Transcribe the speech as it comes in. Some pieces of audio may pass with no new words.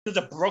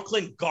because of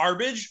Brooklyn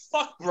garbage.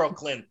 Fuck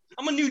Brooklyn.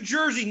 I'm a New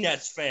Jersey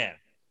Nets fan.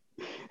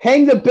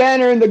 Hang the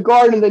banner in the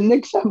garden. The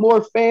Knicks have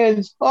more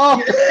fans.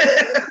 Oh,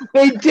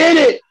 they did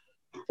it.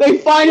 They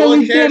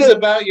finally did it.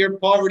 About your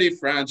poverty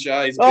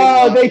franchise.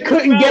 Oh, they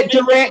couldn't get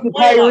Durant and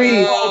Kyrie.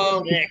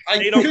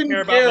 They don't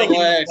care about making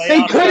the playoffs.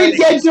 They couldn't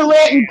get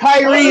Durant and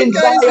Kyrie and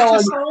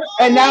Zion,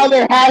 and now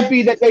they're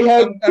happy that they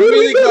have. I'm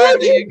really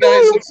glad that you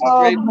guys have some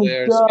great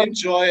players.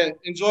 Enjoy it.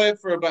 Enjoy it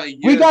for about a year.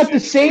 We got the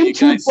same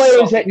two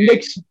players at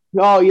Knicks.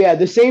 Oh, yeah,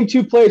 the same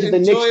two players that the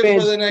Knicks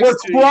fans were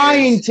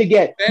crying to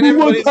get. We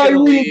want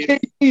Kyrie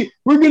and KD.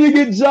 We're going to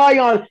get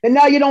Zion. And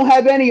now you don't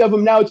have any of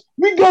them. Now it's,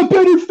 we got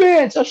better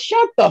fans. So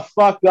shut the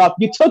fuck up.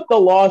 You took the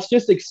loss.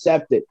 Just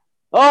accept it.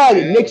 Oh,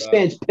 the Knicks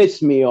fans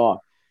pissed me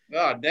off.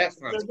 Oh, that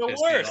fans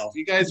pissed me off.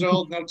 You guys are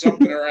all now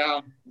jumping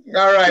around.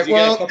 All right,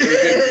 well,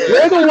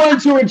 they're the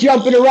ones who are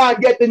jumping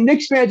around. Yet the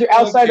Knicks fans are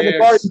outside of the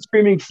garden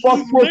screaming,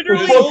 "Fuck Brooklyn!"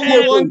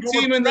 One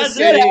team in the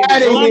city. Get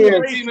out of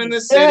here! Get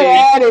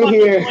out of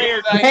here!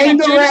 Hang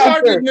the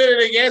raptor. Admitted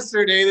it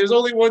yesterday. There's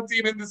only one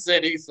team in the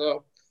city,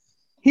 so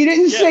he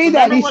didn't say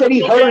that. He said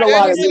he heard a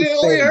lot of Knicks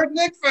fans. He heard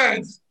Knicks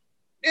fans.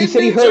 He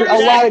said he heard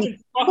a lot of.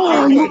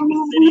 Oh, you didn't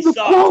read the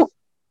quote.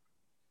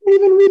 You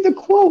didn't even read the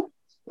quote.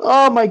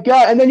 Oh, my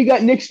God. And then you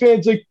got Knicks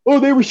fans like, oh,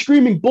 they were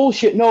screaming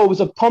bullshit. No, it was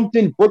a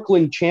pumped-in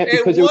Brooklyn chant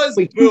because it was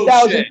like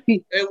 2,000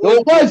 people.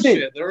 It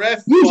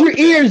wasn't. Use your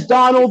ears,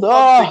 Donald.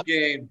 Oh,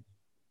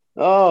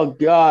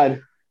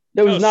 God.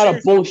 That was not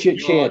a bullshit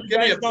chant.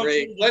 Give me a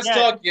break. Let's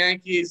talk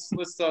Yankees.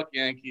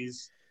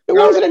 There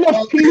wasn't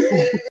enough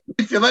people.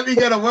 If you let me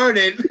get a word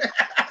in.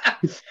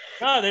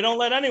 No, they don't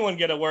let anyone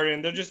get a word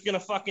in. They're just going to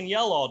fucking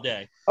yell all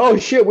day. Oh,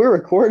 shit. We're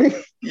recording?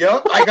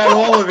 Yep, I got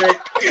all of it.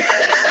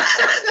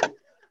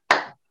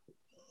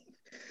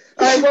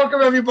 All right,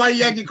 welcome everybody,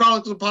 Yankee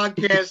Chronicles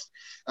podcast.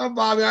 I'm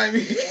Bobby. I'm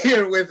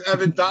here with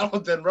Evan,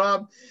 Donald, and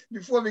Rob.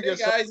 Before we get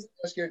started,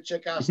 let's go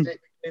check out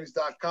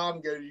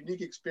statementgames.com, get a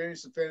unique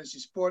experience in fantasy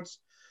sports.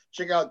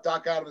 Check out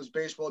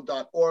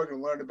DocAdamsBaseball.org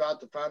and learn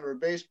about the founder of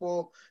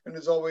baseball. And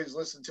as always,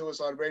 listen to us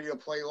on Radio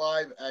Play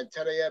Live at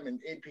 10 a.m. and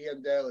 8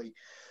 p.m. daily.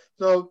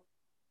 So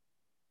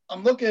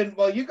I'm looking,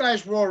 while you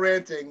guys were all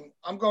ranting,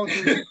 I'm going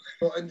through,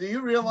 and do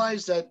you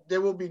realize that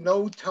there will be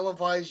no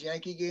televised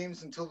Yankee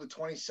games until the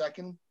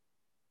 22nd?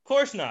 Of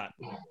course not.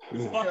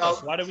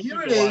 Why do we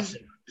here it is.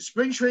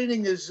 Spring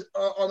training is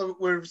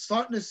we're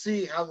starting to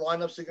see how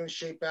lineups are going to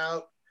shape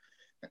out.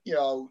 You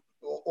know,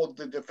 all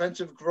the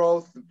defensive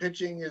growth, the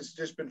pitching has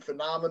just been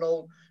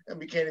phenomenal, and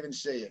we can't even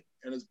see it,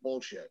 and it's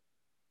bullshit.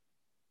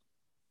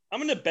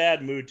 I'm in a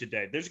bad mood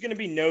today. There's going to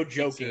be no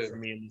joking for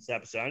me in this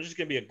episode. I'm just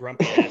going to be a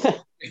grumpy ass.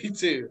 Me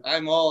too.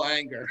 I'm all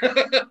anger.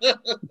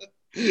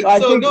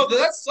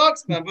 That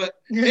sucks, man. But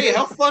hey,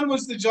 how fun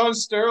was the John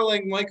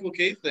Sterling, Michael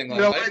Kay thing?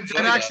 Like, it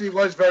actually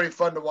was very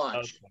fun to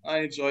watch. I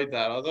enjoyed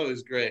that. I thought it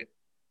was great.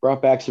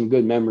 Brought back some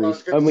good memories.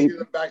 It's good to see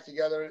them back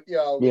together.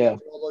 All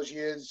those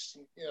years.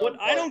 What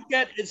I don't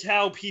get is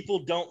how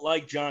people don't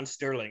like John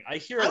Sterling. I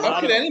hear a lot.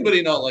 How could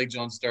anybody not like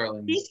John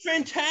Sterling? He's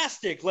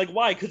fantastic. Like,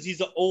 why? Because he's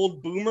an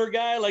old boomer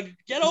guy. Like,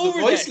 get over it.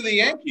 The voice of the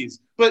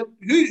Yankees. But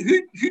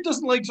who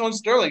doesn't like John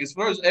Sterling? As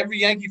far as every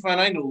Yankee fan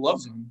I know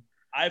loves him.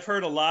 I've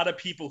heard a lot of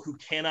people who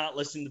cannot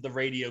listen to the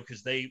radio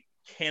because they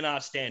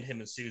cannot stand him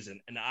and Susan,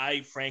 and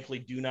I frankly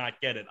do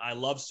not get it. I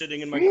love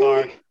sitting in my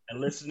car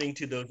and listening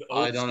to those.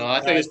 I don't know.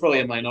 I think it's probably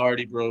a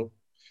minority, bro.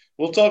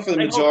 We'll talk for the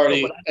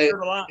majority.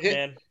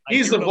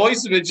 He's the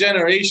voice of a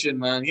generation,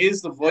 man. He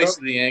is the voice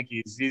of the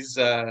Yankees. He's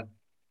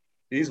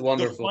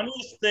wonderful. The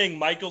funniest thing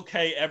Michael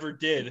Kay ever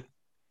did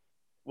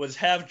was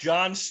have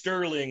John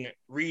Sterling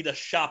read a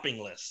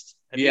shopping list.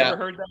 Have you ever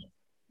heard that?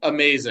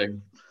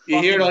 Amazing. You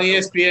hear it on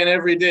ESPN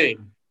every day.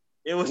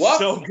 It was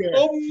so good.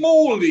 Oh,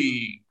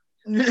 moly.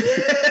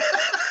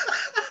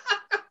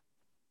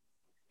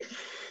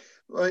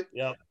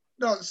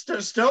 No,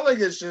 Sterling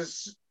is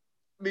just,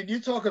 I mean, you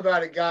talk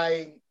about a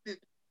guy,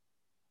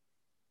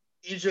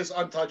 he's just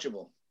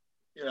untouchable.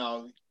 You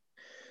know,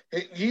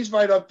 he's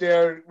right up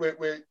there with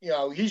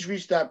he's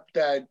reached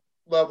that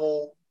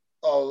level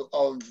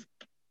of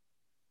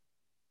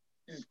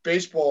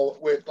baseball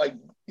with like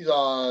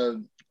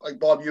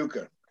Bob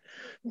Uecker.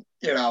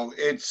 You know,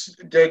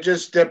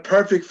 they're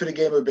perfect for the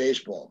game of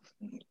baseball.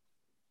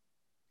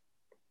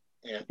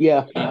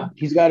 Yeah.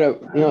 He's got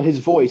his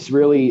voice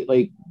really,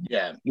 like,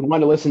 you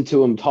want to listen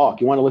to him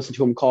talk. You want to listen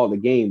to him call the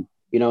game.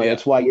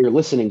 That's why you're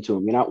listening to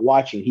him. You're not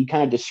watching. He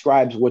kind of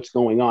describes what's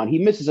going on. He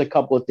misses a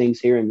couple of things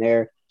here and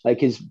there.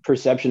 Like his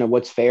perception of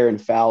what's fair and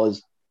foul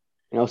is,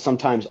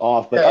 sometimes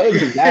off. But other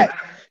than that,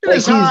 it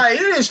is high,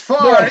 it is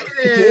far, it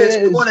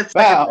is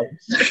foul.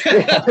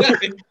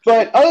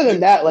 But other than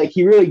that, like,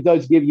 he really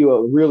does give you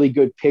a really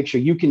good picture.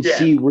 You can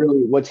see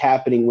really what's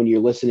happening when you're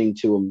listening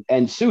to him.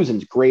 And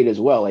Susan's great as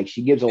well. Like,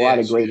 she gives a lot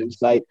of great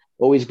insight,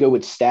 always good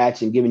with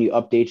stats and giving you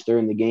updates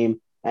during the game.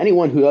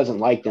 Anyone who doesn't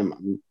like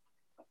them,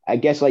 I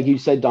guess, like you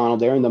said, Donald,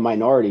 they're in the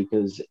minority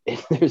because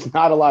there's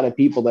not a lot of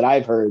people that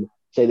I've heard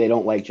say they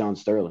don't like John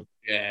Sterling.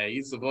 Yeah,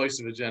 he's the voice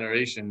of a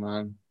generation,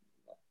 man.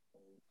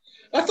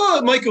 I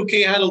thought Michael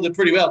Kay handled it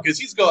pretty well because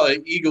he's got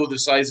an ego the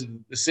size of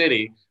the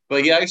city,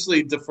 but he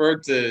actually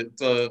deferred to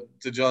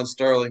John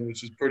Sterling,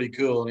 which was pretty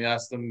cool. And he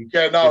asked him.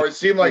 Yeah, no, it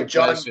seemed like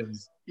John.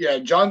 Yeah,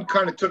 John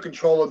kind of took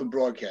control of the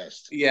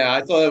broadcast. Yeah,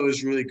 I thought it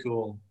was really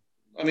cool.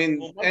 I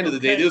mean, end of the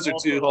day, those are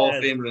two Hall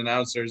of Fame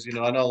announcers. You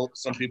know, I know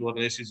some people have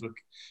issues with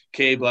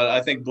Kay, but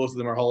I think both of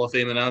them are Hall of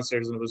Fame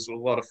announcers, and it was a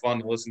lot of fun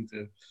to listen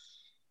to.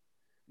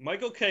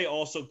 Michael Kay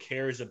also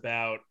cares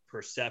about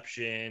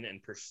perception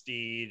and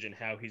prestige and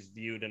how he's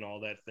viewed and all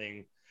that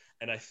thing.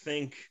 And I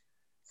think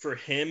for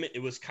him,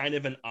 it was kind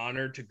of an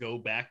honor to go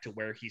back to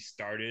where he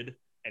started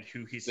and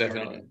who he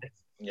started with.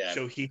 Yeah.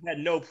 So he had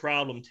no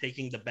problem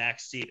taking the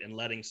back seat and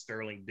letting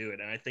Sterling do it.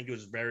 And I think it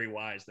was very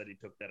wise that he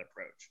took that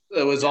approach.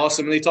 It was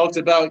awesome. And they talked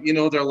about, you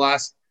know, their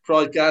last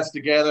broadcast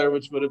together,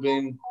 which would have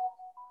been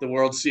the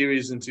World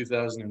Series in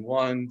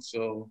 2001.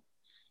 So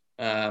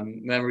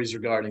memories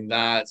regarding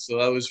that. So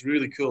that was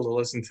really cool to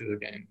listen to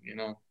again, you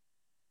know.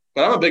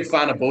 But I'm a big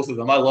fan of both of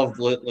them. I love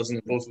listening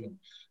to both of them.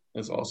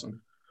 It's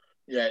awesome.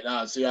 Yeah,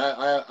 no, see,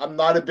 I'm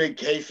not a big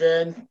Kay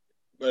fan,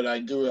 but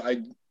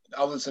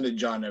I'll listen to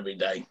John every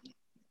day.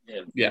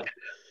 Yeah.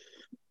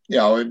 You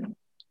know,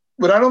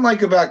 what I don't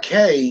like about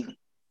Kay,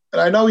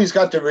 and I know he's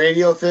got the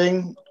radio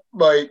thing,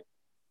 but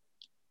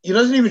he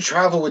doesn't even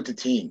travel with the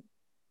team.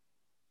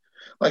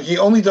 Like it's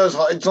only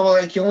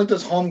like he only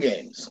does home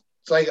games.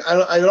 It's like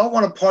I don't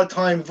want a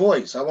part-time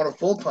voice. I want a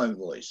full-time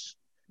voice.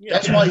 Yeah,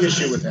 that's my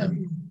issue with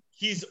him.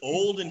 He's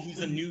old and he's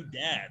a new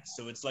dad,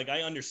 so it's like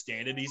I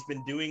understand it. He's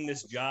been doing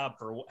this job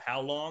for how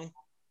long?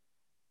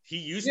 He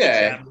used to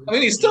travel. I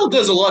mean, he still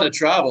does a lot of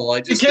travel.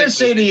 You can't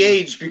say the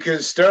age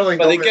because Sterling.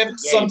 But they give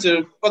some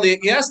to. But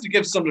he has to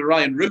give some to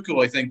Ryan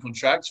Ruocco, I think,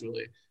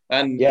 contractually.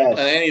 And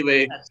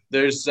anyway,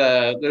 there's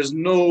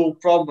no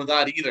problem with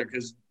that either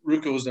because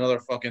Ruocco is another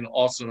fucking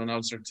awesome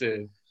announcer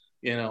too.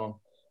 You know,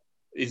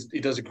 he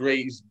does a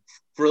great. He's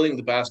brilliant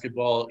with the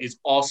basketball. He's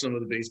awesome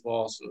with the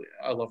baseball. So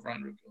I love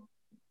Ryan Ruocco.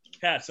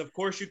 Cats, of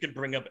course you could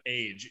bring up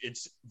age.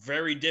 It's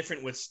very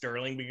different with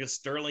Sterling because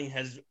Sterling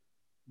has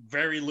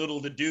very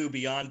little to do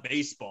beyond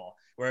baseball.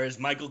 Whereas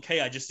Michael Kay,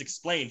 I just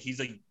explained,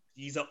 he's an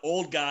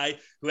old guy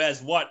who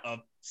has what, a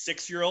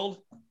 6-year-old?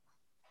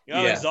 You know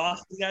how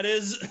exhausting that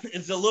is?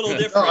 It's a little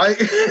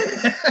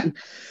different.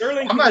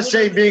 Sterling, I'm not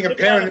saying being a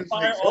parent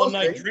all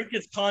night, drink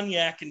his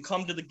cognac and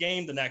come to the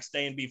game the next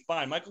day and be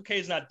fine. Michael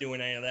Kay's not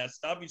doing any of that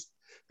stuff. He's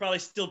probably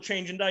still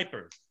changing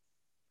diapers.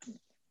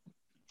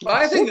 Well,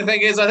 I think the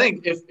thing is, I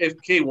think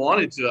if Kay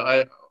wanted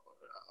to,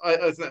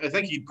 I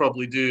think he'd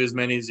probably do as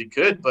many as he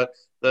could. But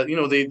you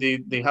know, they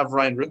have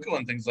Ryan Ruocco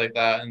and things like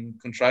that, and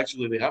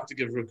contractually they have to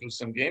give Ruocco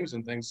some games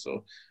and things.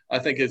 So I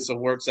think it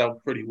works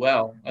out pretty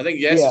well. I think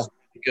is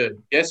pretty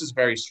good. Yes is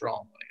very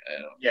strong.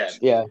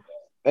 Yeah.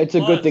 It's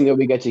a good thing that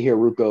we get to hear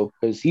Ruocco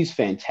because he's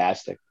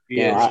fantastic.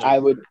 Yeah,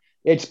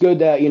 It's good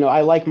that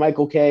I like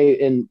Michael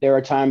Kay, and there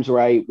are times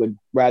where I would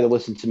rather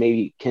listen to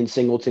maybe Ken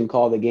Singleton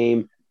call the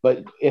game.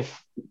 But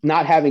if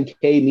not having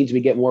Kay means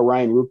we get more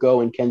Ryan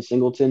Ruocco and Ken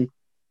Singleton,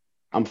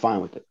 I'm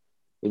fine with it.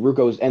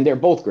 And they're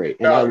both great.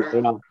 And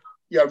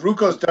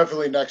Ruocco's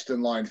definitely next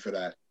in line for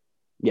that.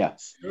 Yeah.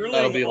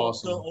 Sterling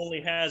also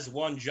only has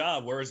one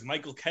job, whereas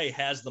Michael Kay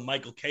has the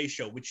Michael Kay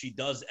show, which he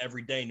does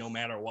every day, no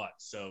matter what.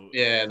 So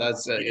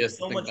that's there's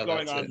so much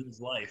going on in his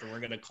life, and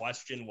we're going to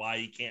question why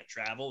he can't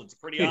travel. It's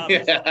pretty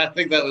obvious. Yeah, I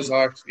think that was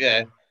hard.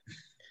 Yeah.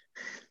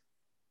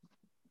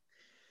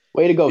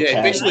 Way to go, He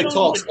basically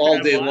talks all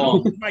day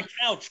long. My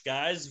couch,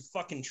 guys.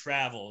 Fucking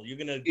travel.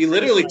 He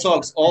literally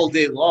talks all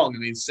day long. I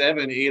mean,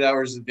 7-8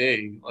 hours a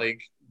day,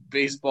 like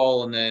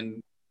baseball, and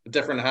then a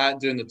different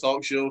hat doing the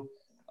talk show.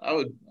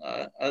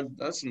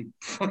 That's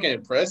fucking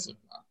impressive,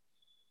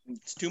 man.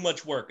 It's too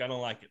much work. I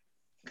don't like it.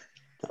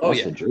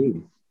 That's the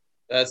dream.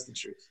 That's the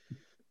truth.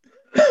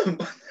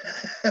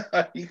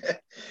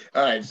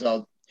 All right,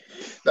 so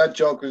that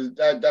joke was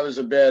that was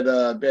a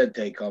bad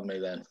take on me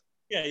then.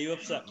 Yeah, you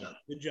upset me.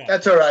 Good job.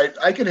 That's all right.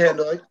 I can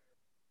handle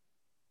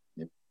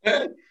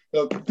it.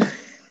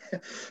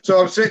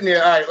 So I'm sitting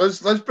here. All right,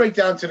 let's break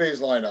down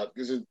today's lineup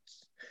because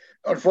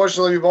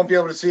unfortunately we won't be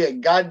able to see a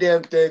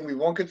goddamn thing. We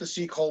won't get to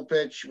see Cole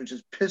pitch, which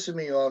is pissing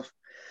me off.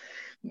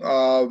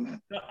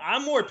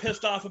 I'm more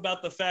pissed off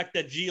about the fact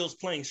that Gio's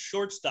playing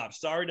shortstop.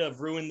 Sorry to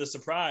have ruined the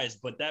surprise,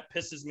 but that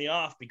pisses me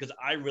off because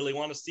I really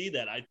want to see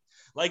that.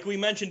 Like we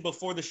mentioned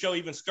before the show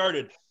even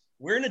started,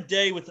 we're in a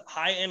day with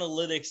high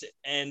analytics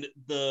and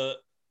the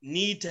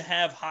need to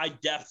have high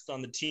depth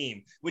on the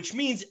team, which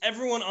means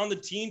everyone on the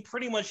team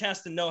pretty much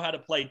has to know how to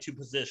play two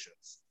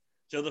positions.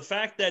 So the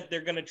fact that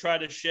they're going to try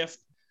to shift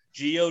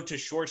Gio to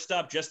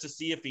shortstop just to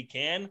see if he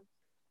can,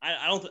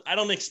 I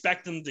don't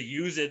expect him to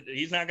use it.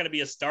 He's not going to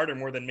be a starter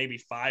more than maybe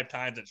 5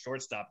 times at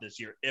shortstop this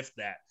year, if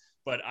that.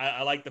 But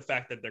I like the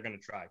fact that they're going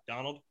to try.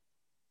 Donald?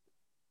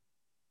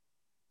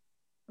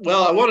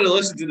 Well, I wanted to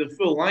listen to the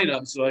full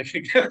lineup so I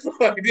could get a full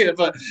idea.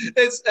 But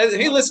it's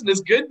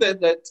good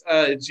that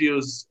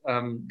Gio's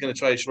going to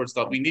try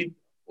shortstop. We need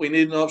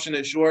an option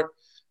at short,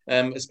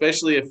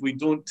 especially if we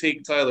don't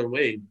take Tyler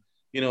Wade.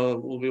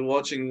 We'll be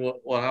watching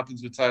what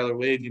happens with Tyler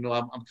Wade.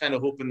 I'm kind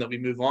of hoping that we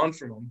move on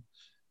from him.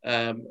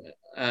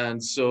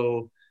 And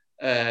so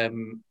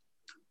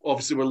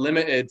obviously we're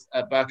limited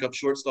at backup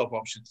shortstop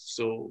options.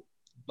 So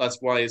that's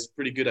why it's a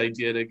pretty good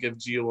idea to give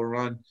Gio a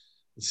run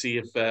and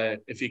see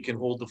if he can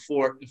hold the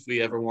fort if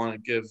we ever want to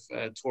give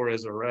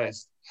Torres a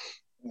rest.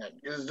 Yeah,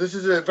 this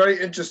is a very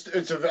interesting.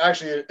 It's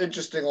actually an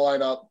interesting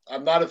lineup.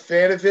 I'm not a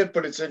fan of it,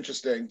 but it's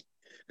interesting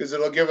because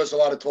it'll give us a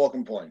lot of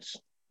talking points.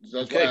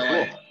 That's okay, why I cool.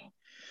 like it.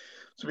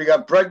 So we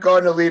got Brett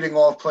Gardner leading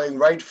off, playing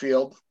right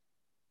field.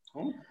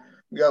 Oh.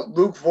 We got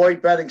Luke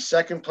Voigt batting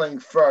second, playing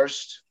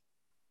first.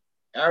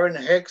 Aaron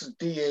Hicks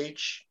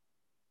DH.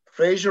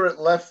 Frazier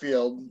at left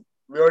field.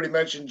 We already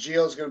mentioned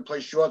Gio's going to play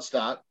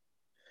shortstop.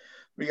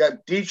 We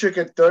got Dietrich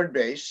at third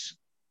base.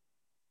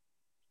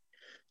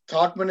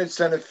 Tauchman at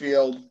center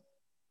field.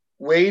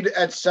 Wade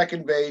at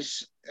second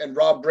base, and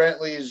Rob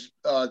Brantley is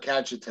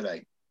catcher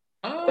today.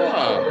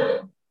 Ah.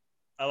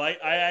 I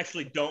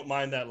actually don't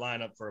mind that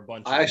lineup for a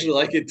bunch. I actually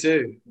like it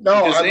too.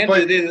 No, because at the end of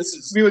the day,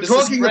 we were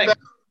talking about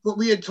what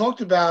we had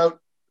talked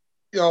about.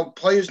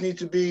 Players need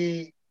to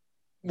be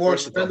more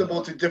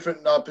expendable to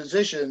different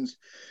positions,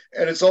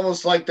 and it's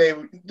almost like they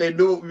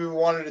knew what we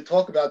wanted to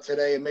talk about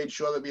today and made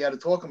sure that we had a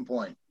talking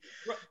point.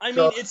 I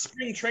mean, it's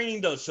spring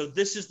training though, so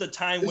this is the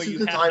time where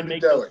you have to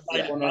make those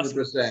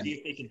 100%. see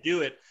if they can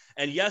do it.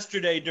 And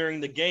yesterday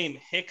during the game,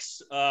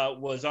 Hicks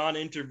was on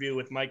interview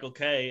with Michael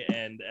Kay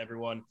and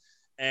everyone,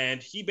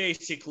 and he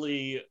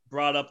basically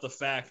brought up the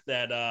fact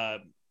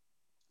that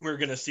we're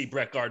going to see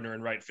Brett Gardner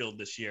in right field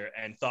this year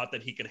and thought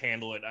that he could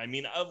handle it. I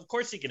mean, of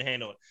course he can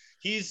handle it.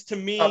 He's, to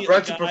me,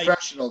 Brett's a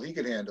professional. He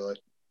can handle it.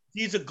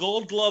 He's a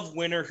Gold Glove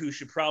winner who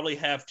should probably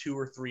have 2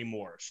 or 3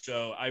 more.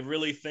 So I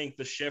really think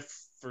the shift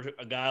for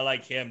a guy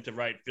like him to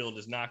right field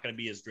is not going to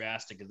be as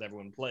drastic as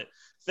everyone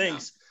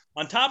thinks.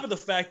 On top of the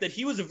fact that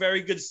he was a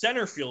very good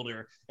center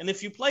fielder. And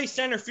if you play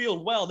center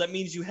field well, that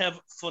means you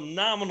have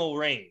phenomenal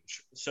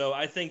range. So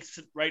I think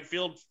right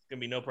field is going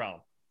to be no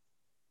problem.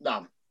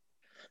 No.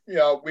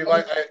 We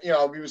like, we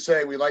were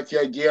saying we like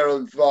the idea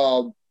of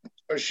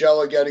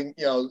Urshela getting,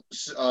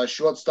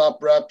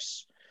 shortstop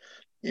reps.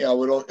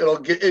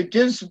 It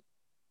gives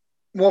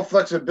more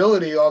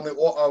flexibility on the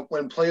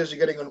when players are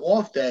getting an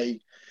off day,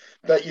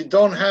 that you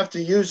don't have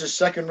to use a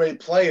second-rate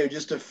player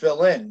just to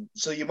fill in.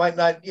 So you might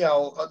not,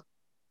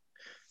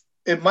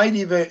 it might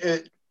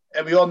even,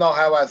 and we all know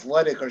how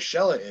athletic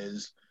Urshela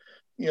is,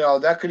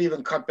 that could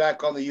even cut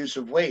back on the use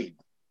of Wade.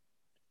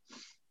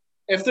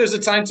 If there's a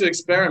time to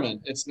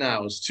experiment, it's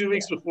now. It's 2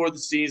 weeks before the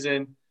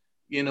season,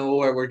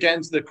 where we're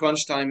getting to the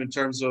crunch time in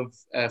terms of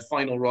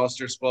final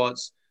roster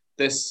spots.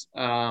 This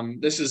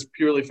is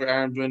purely for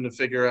Aaron Boone to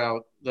figure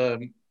out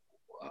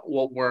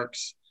what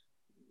works,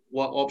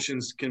 what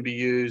options can be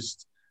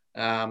used,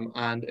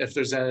 and if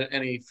there's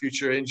any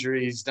future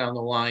injuries down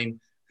the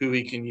line, who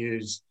we can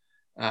use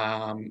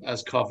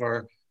as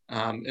cover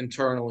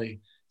internally.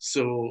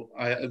 So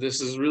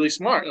this is really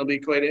smart. It'll be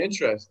quite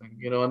interesting,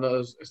 and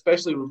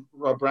especially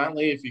Rob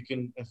Brantley, if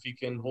he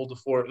can hold the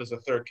fort as a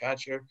third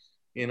catcher,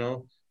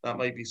 that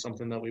might be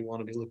something that we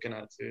want to be looking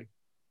at too.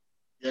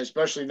 Yeah,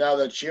 especially now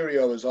that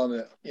Cheerio is on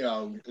the,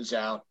 is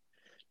out.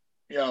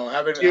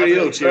 Having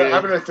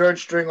a third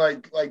string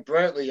like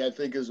Brantley, I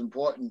think, is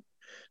important.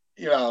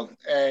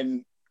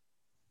 And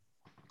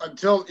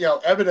until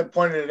Evan had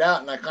pointed it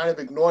out, and I kind of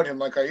ignored him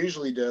like I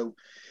usually do.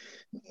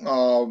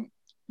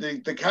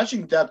 The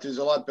catching depth is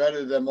a lot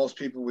better than most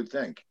people would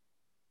think.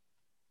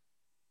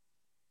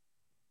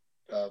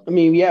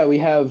 We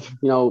have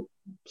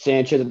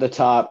Sanchez at the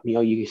top.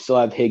 You still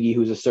have Higgy,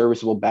 who's a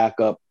serviceable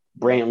backup.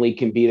 Brantley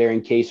can be there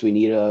in case we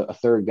need a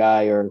third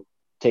guy or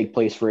take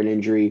place for an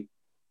injury.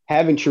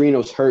 Having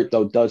Chirinos hurt,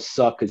 though, does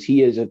suck because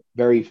he is a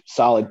very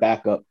solid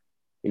backup.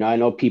 I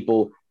know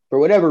people, for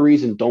whatever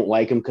reason, don't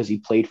like him because he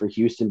played for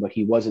Houston, but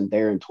he wasn't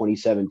there in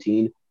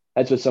 2017.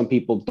 That's what some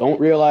people don't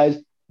realize.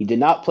 He did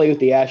not play with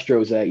the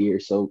Astros that year,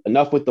 so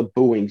enough with the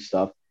booing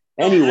stuff.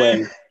 Anyway, I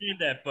understand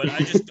that, but I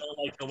just don't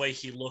like the way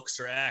he looks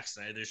or acts.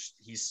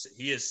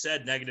 He has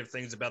said negative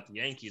things about the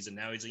Yankees, and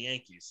now he's a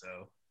Yankee.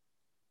 So,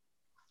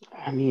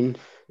 I mean,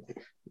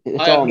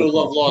 I have no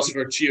love lost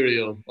for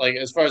Cheerio. Like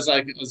as far as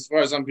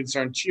I'm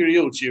concerned,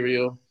 Cheerio.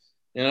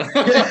 I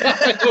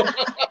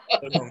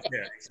don't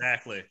care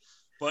exactly.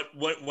 But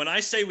when I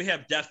say we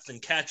have depth in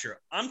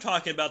catcher, I'm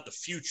talking about the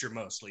future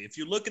mostly. If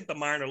you look at the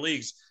minor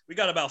leagues, we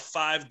got about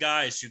 5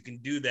 guys who can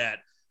do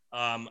that.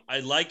 I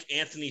like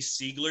Anthony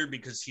Siegler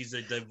because he's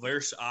a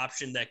diverse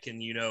option that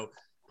can,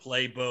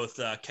 play both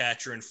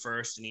catcher and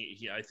first. And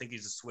I think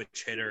he's a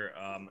switch hitter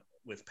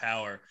with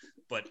power.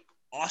 But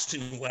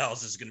Austin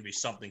Wells is going to be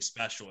something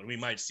special. And we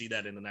might see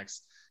that in the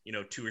next,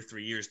 2 or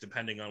 3 years,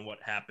 depending on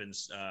what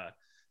happens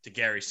to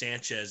Gary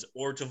Sanchez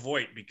or to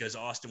Voigt, because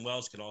Austin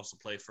Wells can also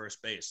play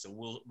first base. So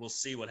we'll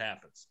see what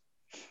happens.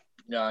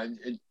 Yeah,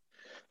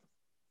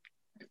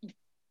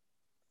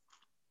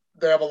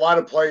 they have a lot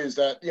of players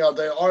that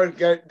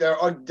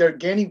they're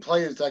gaining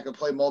players that can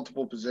play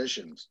multiple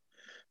positions,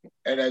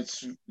 and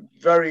it's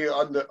very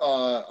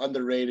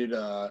underrated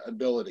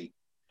ability.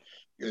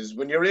 Because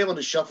when you're able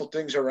to shuffle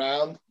things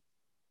around,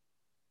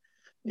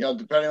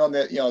 depending on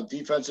the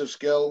defensive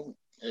skill,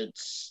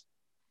 it's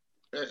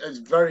it's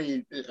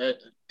very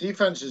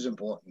defense is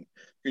important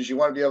because you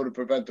want to be able to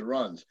prevent the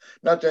runs.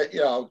 Not that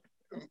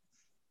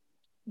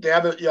they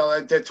haven't.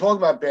 They're talking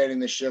about banning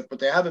the shift, but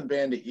they haven't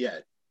banned it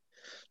yet.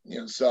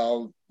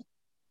 So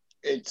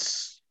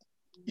it's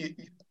they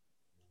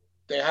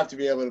have to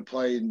be able to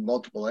play in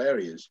multiple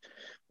areas,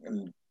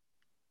 and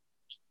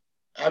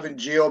having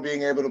Gio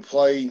being able to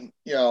play,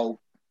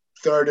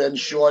 third and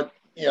short.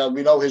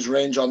 We know his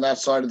range on that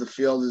side of the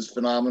field is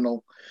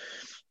phenomenal.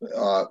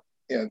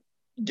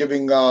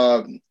 Giving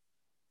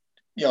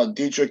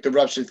Dietrich the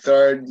reps at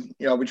third,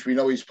 which we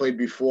know he's played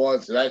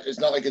before. So it's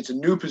not like it's a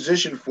new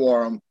position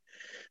for him,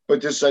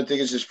 but this I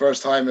think is his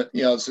first time,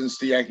 since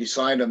the Yankees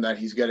signed him that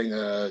he's getting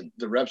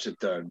the reps at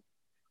third.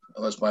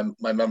 Unless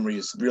my memory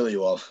is really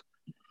off.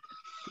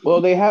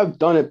 Well, they have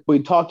done it.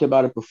 We talked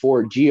about it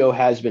before. Gio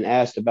has been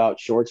asked about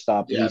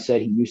shortstop. And He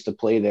said he used to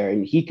play there,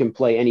 and he can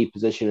play any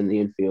position in the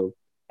infield.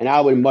 And I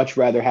would much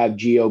rather have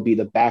Gio be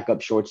the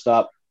backup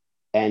shortstop.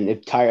 And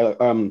if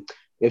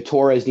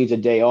Torres needs a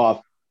day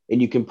off,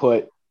 and you can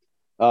put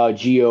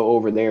Gio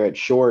over there at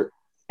short.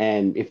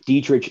 And if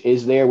Dietrich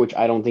is there, which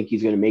I don't think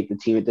he's going to make the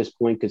team at this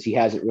point because he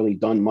hasn't really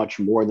done much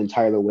more than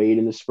Tyler Wade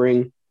in the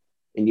spring.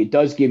 And it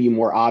does give you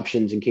more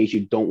options in case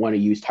you don't want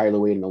to use Tyler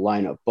Wade in the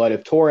lineup. But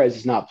if Torres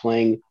is not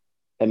playing,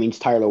 that means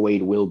Tyler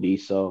Wade will be.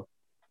 So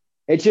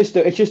it's just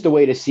a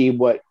way to see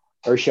what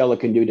Urshela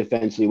can do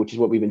defensively, which is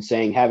what we've been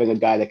saying. Having a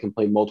guy that can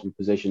play multiple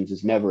positions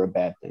is never a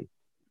bad thing.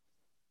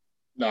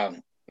 No,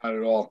 not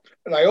at all.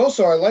 And I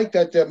like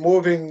that they're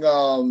moving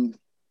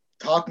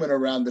Tauchman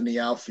around in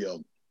the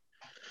outfield.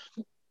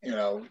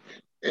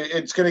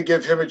 It's going to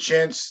give him a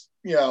chance,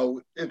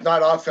 if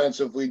not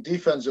offensively,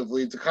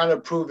 defensively, to kind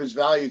of prove his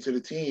value to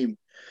the team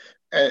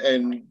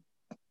and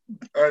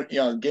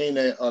gain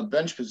a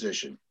bench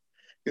position.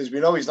 Because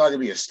we know he's not going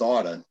to be a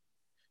starter.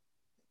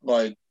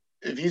 But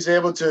if he's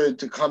able to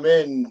come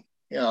in,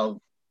 to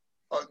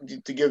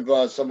give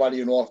somebody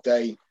an off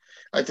day,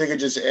 I think it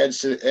just adds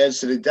to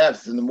the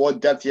depth. And the more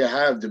depth you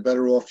have, the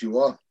better off you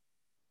are.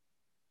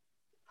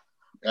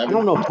 I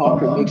don't know if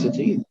Tauchman makes a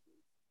team.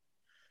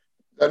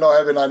 I know,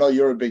 Evan, I know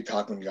you're a big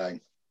Tauchman guy.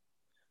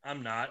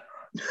 I'm not.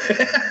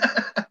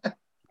 I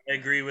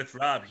agree with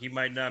Rob. He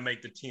might not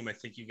make the team. I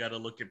think you got to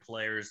look at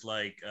players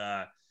like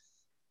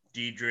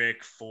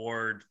Dietrich,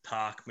 Ford,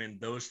 Tauchman.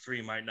 Those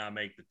three might not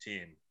make the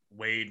team.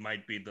 Wade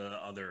might be the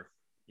other,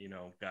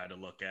 guy to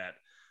look at.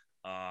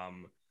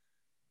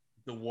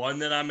 The one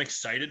that I'm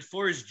excited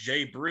for is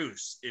Jay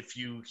Bruce. If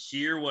you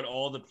hear what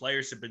all the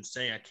players have been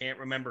saying, I can't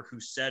remember who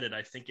said it.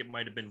 I think it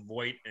might have been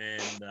Voigt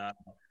and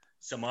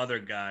some other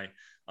guy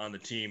on the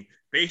team,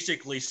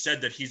 basically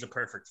said that he's a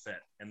perfect fit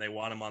and they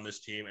want him on this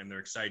team and they're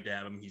excited to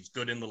have him. He's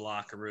good in the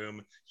locker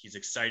room. He's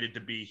excited to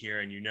be here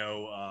and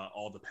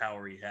all the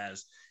power he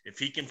has. If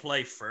he can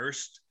play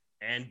first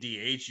and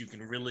DH, you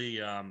can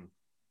really,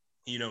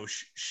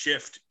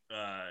 shift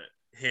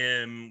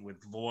him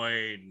with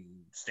Voigt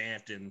and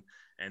Stanton.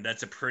 And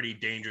that's a pretty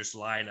dangerous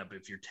lineup.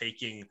 If you're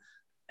taking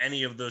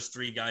any of those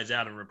three guys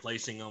out and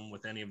replacing them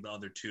with any of the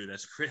other two,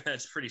 that's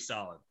pretty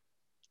solid.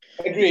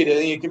 Agreed.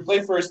 You can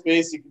play first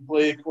base. You can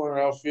play corner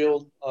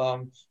outfield.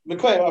 I've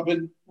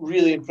been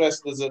really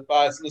impressed with his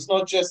at-bats. And it's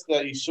not just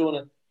that he's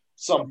shown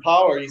some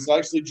power. He's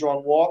actually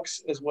drawn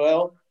walks as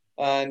well.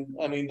 And,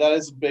 that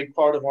is a big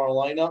part of our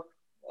lineup.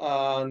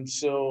 And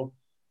so,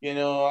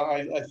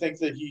 I think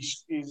that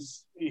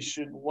he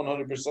should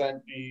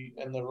 100% be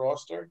in the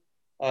roster.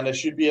 And it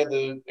should be at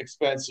the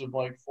expense of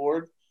Mike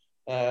Ford.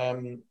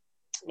 And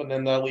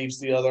then that leaves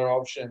the other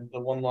option, the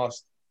one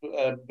last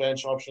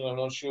bench option. I'm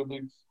not sure. But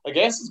I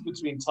guess it's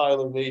between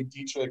Tyler Wade,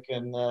 Dietrich,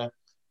 and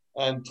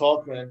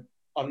Tauchman.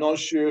 I'm not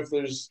sure if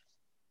it's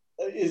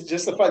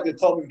just the fact that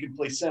Tauchman can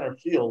play center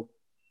field.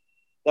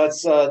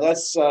 That's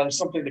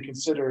something to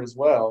consider as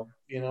well,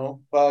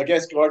 But I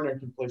guess Gardner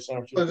can play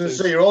center field. I was going to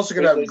say, you're also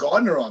going to have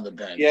Gardner on the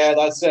bench. Yeah,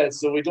 that's it.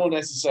 So we don't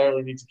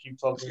necessarily need to keep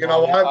talking.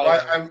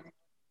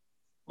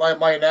 My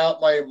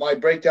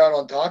breakdown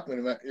on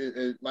Tauchman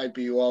it might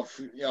be off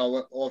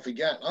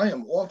again. I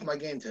am off my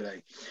game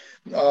today.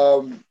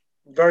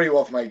 Very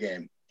off my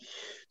game.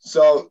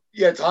 So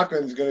yeah,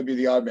 Tauchman's going to be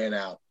the odd man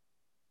out.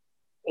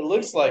 It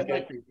looks like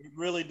it. It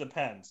really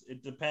depends.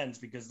 It depends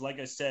because, like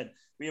I said,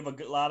 we have a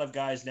lot of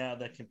guys now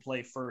that can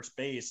play first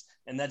base,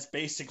 and that's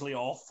basically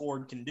all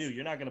Ford can do.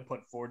 You're not going to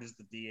put Ford as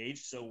the DH,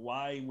 so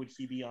why would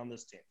he be on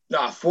this team?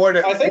 Nah, Ford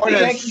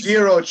has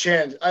zero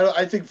chance.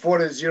 I think Ford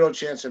has zero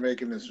chance of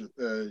making this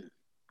the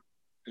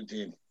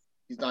team.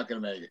 He's not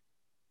going to make it.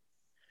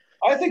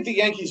 I think the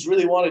Yankees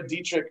really wanted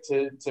Dietrich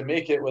to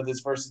make it with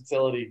his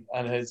versatility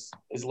and his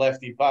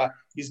lefty bat.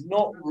 He's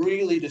not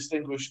really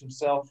distinguished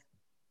himself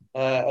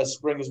as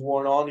spring has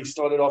worn on. He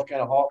started off kind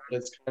of hot,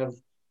 but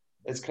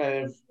it's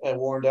kind of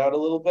worn out a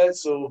little bit.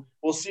 So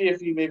we'll see if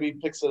he maybe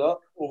picks it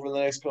up over the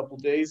next couple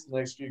of days, the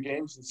next few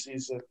games, and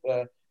sees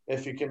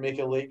if he can make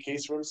a late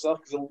case for himself.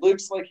 Because it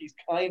looks like he's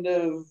kind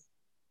of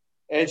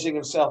edging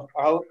himself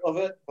out of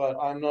it, but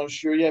I'm not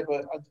sure yet.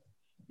 But I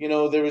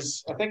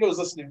think I was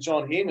listening to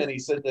John Heyman. He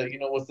said that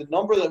with the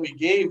number that we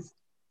gave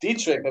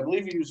Dietrich, I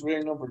believe he was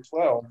wearing number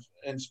 12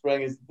 in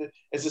spring.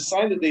 It's a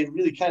sign that they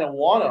really kind of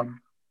want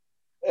him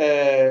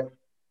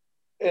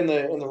in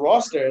the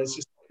roster. It's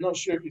just I'm not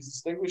sure if he's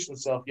distinguished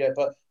himself yet,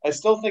 but I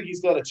still think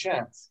he's got a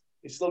chance.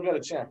 He's still got a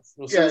chance.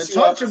 Yeah, it's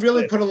hard to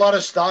really put a lot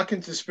of stock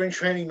into spring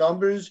training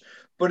numbers,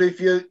 but if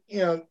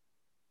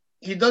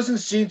he doesn't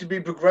seem to be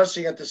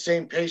progressing at the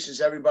same pace as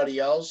everybody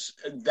else,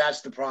 and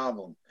that's the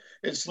problem.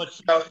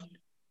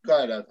 Go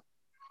ahead, Ed.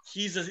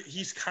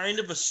 He's kind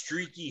of a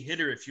streaky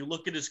hitter. If you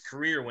look at his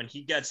career, when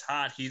he gets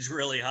hot, he's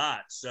really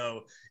hot.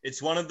 So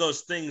it's one of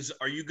those things.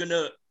 Are you going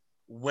to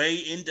weigh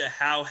into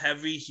how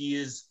heavy he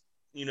is,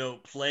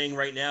 playing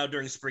right now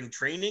during spring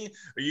training?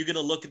 Are you going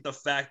to look at the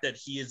fact that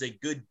he is a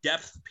good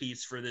depth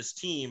piece for this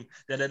team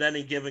that at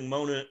any given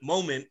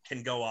moment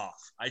can go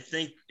off? I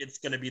think it's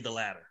going to be the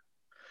latter.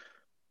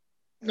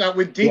 Now,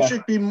 would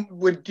Dietrich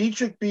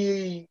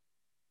be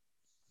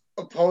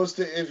opposed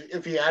to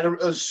if he had to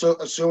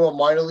assume a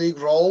minor league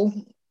role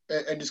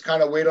and just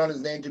kind of wait on his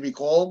name to be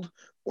called,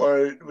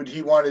 or would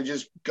he want to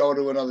just go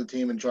to another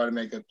team and try to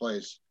make a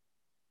place?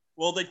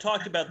 Well, they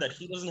talked about that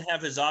he doesn't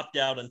have his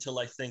opt-out until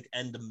I think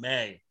end of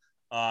May,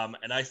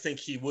 and I think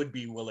he would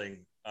be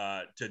willing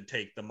to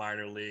take the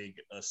minor league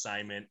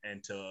assignment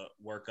and to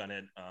work on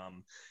it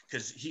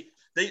because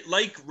they,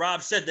 like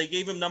Rob said, they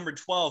gave him number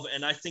 12,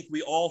 and I think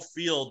we all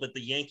feel that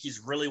the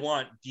Yankees really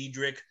want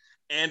Dietrich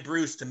and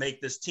Bruce to make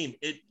this team.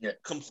 It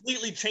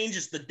completely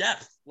changes the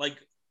depth, like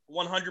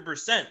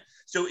 100%.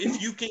 So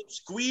if you can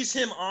squeeze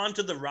him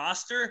onto the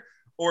roster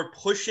or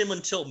push him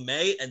until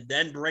May and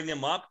then bring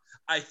him up,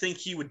 I think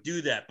he would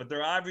do that. But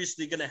they're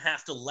obviously going to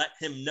have to let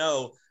him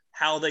know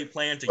how they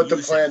plan to use him. What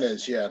the plan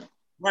is, yeah.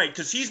 Right,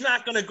 because he's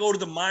not going to go to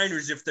the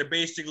minors if they're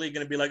basically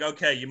going to be like,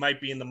 okay, you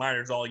might be in the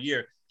minors all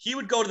year. He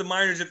would go to the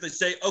minors if they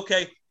say,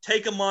 okay,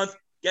 take a month,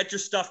 get your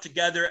stuff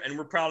together, and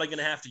we're probably going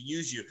to have to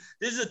use you.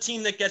 This is a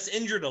team that gets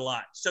injured a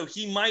lot, so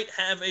he might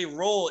have a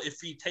role if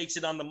he takes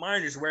it on the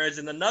minors, whereas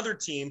in another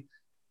team,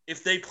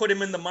 if they put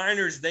him in the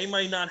minors, they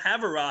might not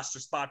have a roster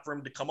spot for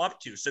him to come up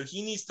to. So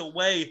he needs to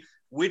weigh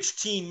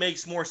which team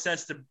makes more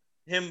sense to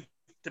him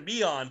to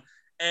be on,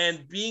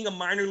 and being a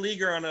minor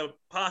leaguer on a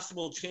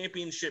possible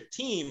championship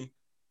team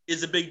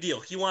is a big deal.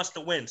 He wants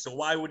to win, so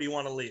why would he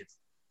want to leave?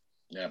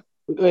 Yeah.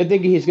 I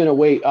think he's going to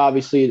wait.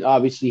 Obviously,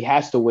 he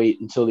has to wait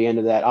until the end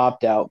of that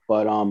opt-out.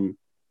 But,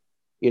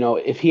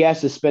 if he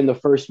has to spend the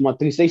first month,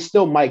 because they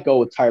still might go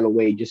with Tyler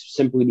Wade just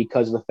simply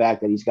because of the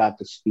fact that he's got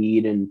the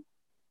speed and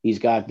he's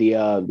got the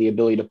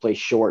ability to play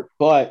short.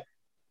 But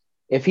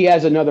if he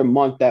has another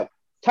month that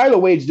Tyler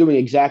Wade's doing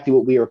exactly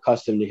what we are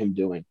accustomed to him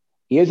doing.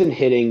 He isn't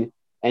hitting,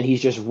 and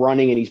he's just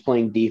running, and he's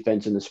playing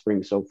defense in the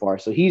spring so far.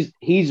 So he's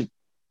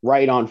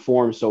right on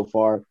form so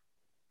far.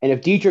 And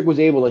if Dietrich was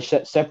able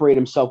to separate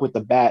himself with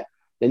the bat,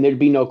 then there'd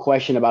be no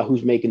question about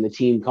who's making the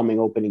team coming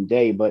opening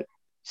day. But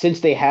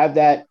since they have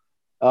that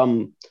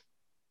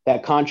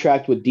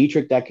contract with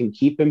Dietrich that can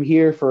keep him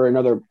here for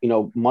another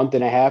month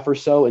and a half or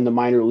so in the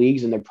minor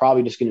leagues, and they're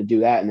probably just going to do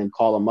that and then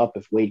call him up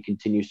if Wade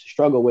continues to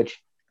struggle,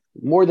 which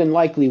more than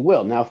likely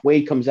will. Now, if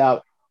Wade comes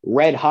out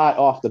red hot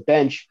off the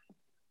bench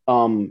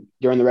during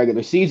the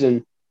regular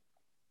season,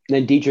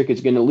 then Dietrich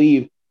is going to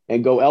leave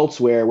and go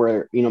elsewhere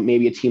where,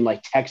 maybe a team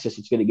like Texas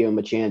is going to give him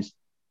a chance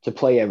to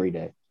play every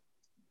day.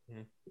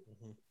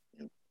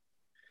 Mm-hmm.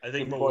 I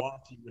think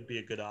Milwaukee would be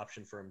a good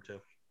option for him too.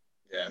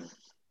 Yeah.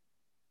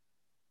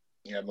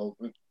 Yeah,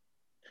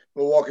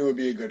 Milwaukee would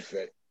be a good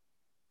fit.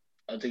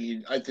 I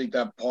think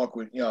that park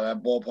would,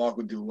 that ballpark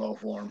would do well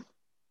for him.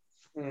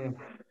 Mm.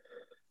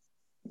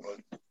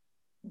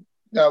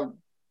 Now,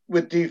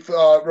 with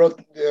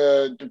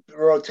the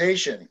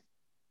rotation,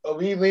 are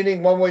we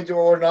leaning one way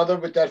or another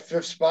with that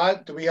fifth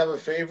spot? Do we have a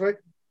favorite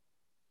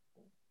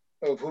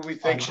of who we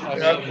think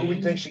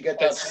should get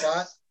that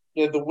spot?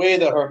 Yeah, the way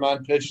that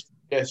Herman pitched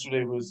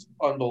yesterday was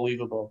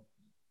unbelievable.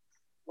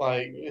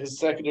 Like his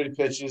secondary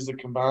pitches, the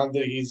command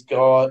that he's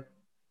got,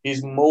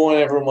 he's mowing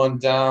everyone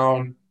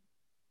down.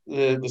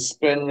 The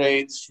spin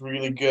rate's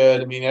really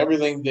good. I mean,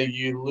 everything that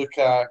you look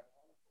at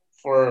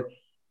for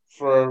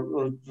a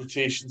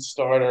rotation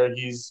starter,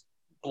 he's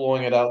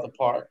blowing it out of the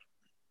park.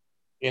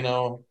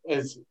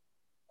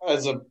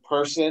 As a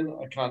person,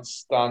 I can't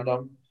stand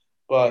him,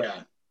 but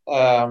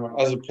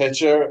as a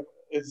pitcher,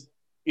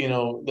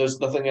 there's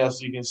nothing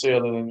else you can say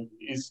other than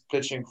he's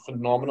pitching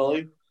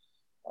phenomenally.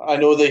 I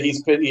know that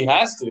he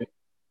has to.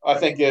 I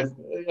think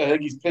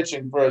he's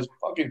pitching for his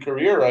fucking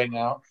career right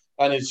now,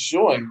 and it's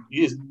showing.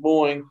 He is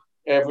mowing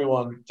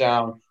everyone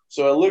down.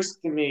 So it looks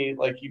to me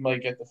like he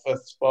might get the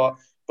fifth spot.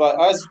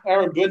 But as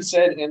Aaron Boone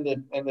said in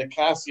the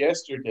cast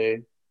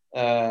yesterday,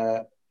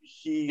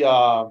 he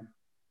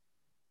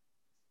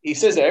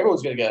says that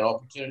everyone's going to get an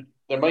opportunity.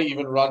 They might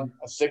even run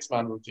a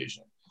 6-man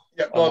rotation.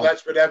 Yeah, well,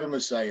 that's what Evan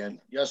was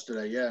saying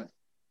yesterday. Yeah.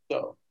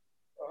 So,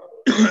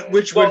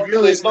 which would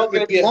really, it's not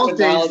going to be a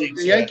finality.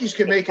 The Yankees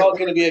can make it. It's not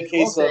going to be a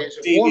case of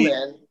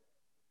DV.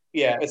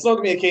 Yeah, it's not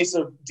going to be a case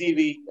of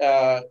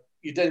DV.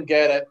 You didn't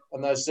get it,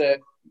 and that's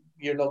it.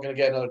 You're not going to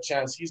get another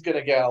chance. He's going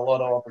to get a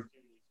lot of opportunities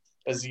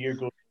as the year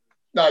goes.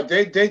 No,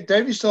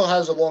 Davey still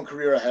has a long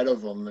career ahead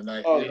of him, and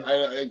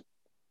I'm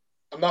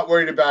not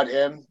worried about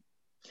him.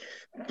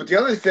 But the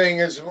other thing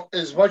is,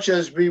 as much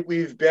as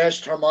we've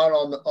bashed Germán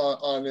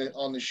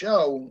on the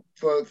show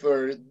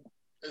for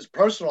his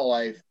personal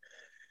life,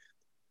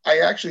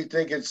 I actually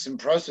think it's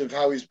impressive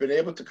how he's been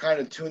able to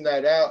kind of tune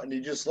that out, and he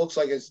just looks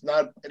like it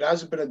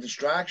hasn't been a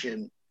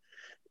distraction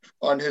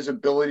on his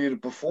ability to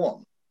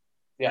perform.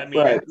 Yeah, I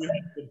mean, if you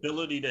have the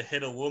ability to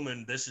hit a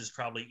woman, this is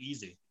probably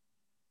easy.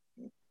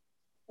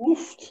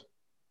 Oof.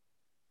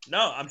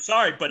 No, I'm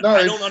sorry, but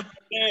I don't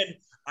understand.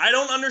 I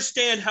don't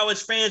understand how,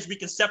 as fans, we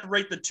can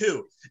separate the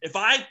two. If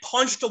I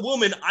punched a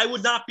woman, I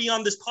would not be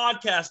on this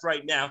podcast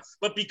right now.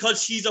 But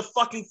because she's a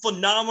fucking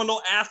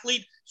phenomenal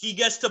athlete, he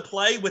gets to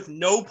play with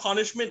no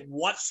punishment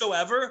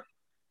whatsoever? Are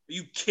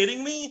you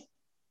kidding me?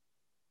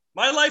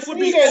 My life would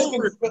be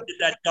over if you did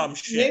that dumb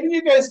shit. Maybe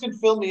you guys can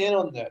fill me in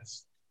on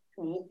this.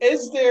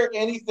 Is there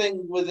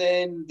anything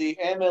within the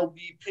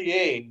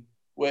MLBPA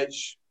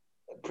which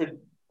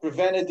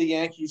prevented the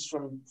Yankees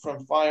from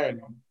firing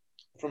him,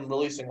 from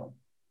releasing him?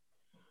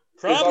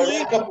 Probably.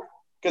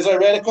 Because I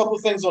read a couple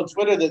of things on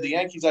Twitter that the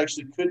Yankees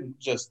actually couldn't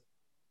just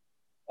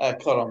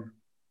cut him.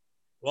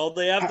 Well,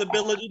 they have the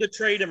ability to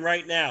trade him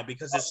right now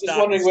because it's. Just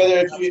wondering whether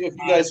if you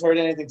guys heard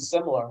anything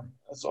similar.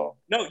 That's all.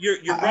 No, you're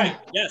right.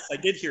 Yes, I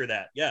did hear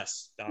that.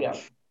 Yes, Don. Yeah.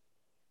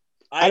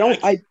 I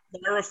can't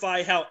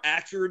clarify how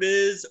accurate it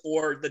is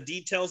or the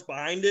details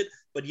behind it,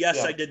 but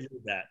yes, I did know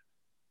that.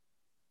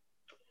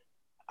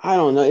 I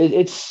don't know.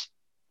 It's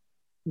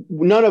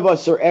none of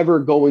us are ever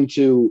going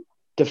to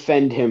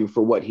defend him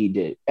for what he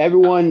did.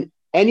 Anyone,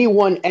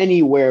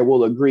 anywhere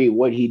will agree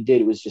what he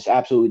did was just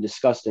absolutely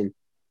disgusting.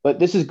 But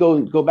this is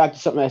go back to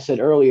something I said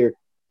earlier.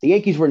 The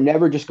Yankees were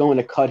never just going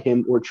to cut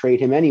him or trade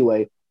him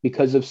anyway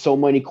because of so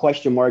many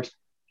question marks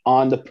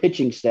on the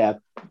pitching staff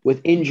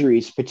with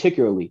injuries,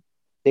 particularly.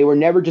 They were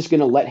never just going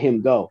to let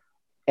him go.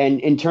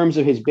 And in terms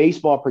of his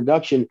baseball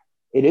production,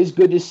 it is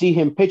good to see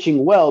him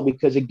pitching well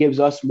because it gives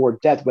us more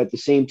depth. But at the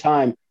same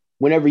time,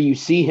 whenever you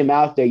see him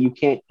out there, you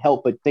can't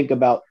help but think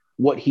about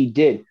what he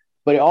did.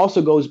 But it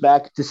also goes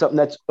back to something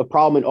that's a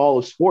problem in all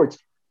of sports.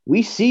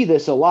 We see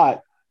this a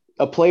lot.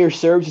 A player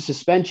serves a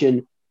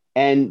suspension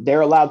and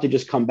they're allowed to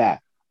just come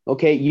back.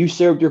 Okay, you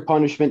served your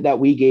punishment that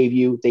we gave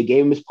you. They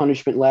gave him his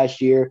punishment last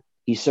year.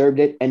 He served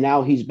it, and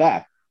now he's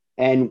back.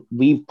 And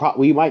we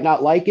might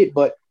not like it,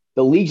 but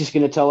the league's just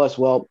going to tell us,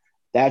 well,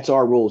 that's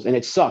our rules, and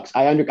it sucks.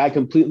 I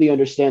completely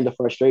understand the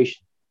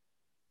frustration.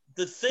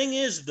 The thing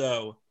is,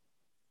 though,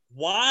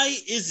 why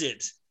is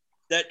it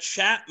that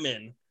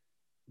Chapman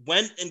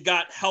went and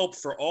got help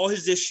for all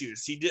his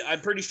issues? He did.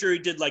 I'm pretty sure he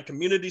did like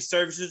community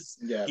services.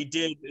 Yeah.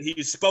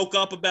 He spoke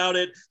up about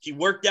it. He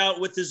worked out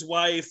with his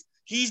wife.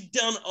 He's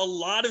done a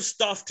lot of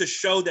stuff to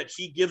show that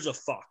he gives a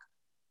fuck.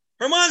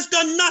 Germán's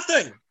done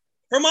nothing.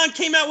 Germán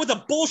came out with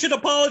a bullshit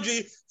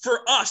apology for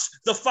us,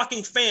 the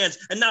fucking fans,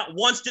 and not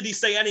once did he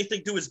say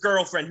anything to his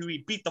girlfriend who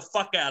he beat the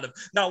fuck out of.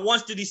 Not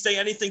once did he say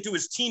anything to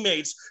his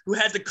teammates who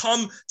had to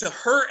come to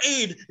her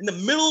aid in the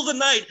middle of the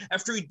night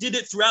after he did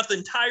it throughout the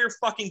entire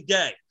fucking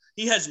day.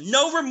 He has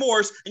no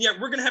remorse, and yet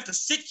we're going to have to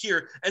sit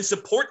here and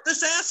support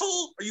this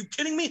asshole? Are you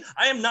kidding me?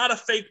 I am not a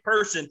fake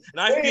person,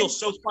 and I feel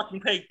so fucking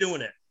fake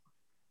doing it.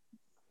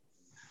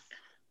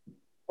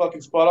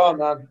 Fucking spot on,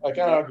 man. I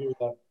can't argue with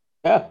that.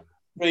 Yeah.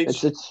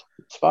 Preach. It's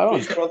spot on.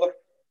 Preach, brother.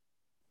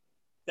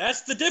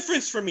 That's the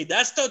difference for me.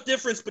 That's the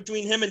difference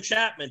between him and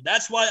Chapman.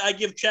 That's why I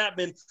give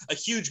Chapman a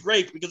huge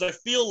break, because I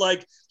feel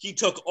like he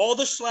took all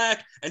the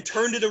slack and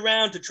turned it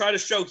around to try to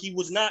show he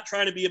was not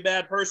trying to be a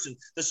bad person.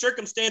 The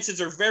circumstances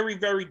are very,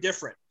 very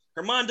different.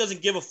 Germán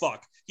doesn't give a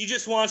fuck. He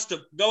just wants to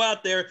go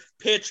out there,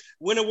 pitch,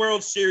 win a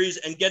World Series,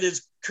 and get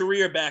his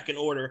career back in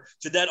order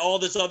so that all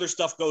this other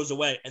stuff goes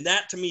away. And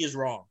that, to me, is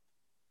wrong.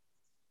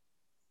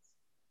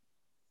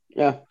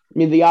 Yeah. I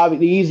mean,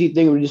 the easy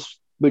thing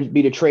would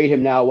be to trade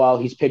him now while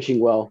he's pitching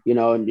well,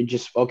 and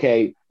just,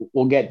 okay,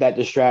 we'll get that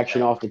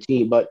distraction off the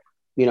team. But,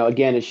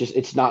 again,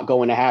 it's not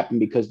going to happen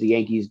because the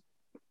Yankees,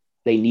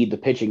 they need the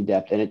pitching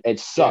depth, and it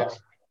sucks.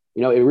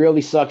 Yeah. It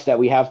really sucks that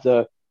we have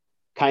to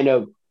kind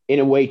of, in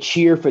a way,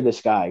 cheer for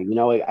this guy.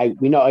 I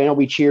know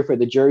we cheer for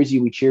the jersey,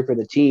 we cheer for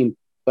the team,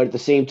 but at the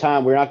same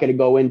time, we're not going to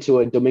go into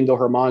a Domingo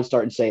Germán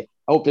start and say,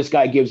 I hope this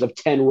guy gives up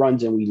 10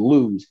 runs and we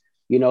lose.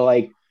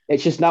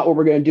 It's just not what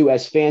we're going to do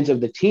as fans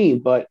of the team.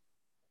 But,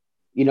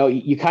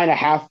 you kind of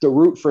have to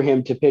root for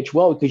him to pitch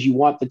well because you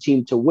want the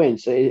team to win.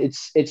 So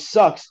it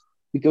sucks,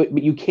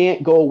 but you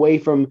can't go away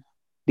from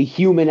the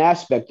human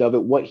aspect of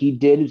it. What he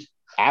did is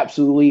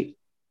absolutely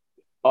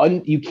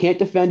you can't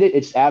defend it.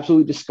 It's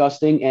absolutely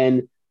disgusting,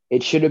 and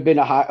it should have been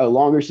a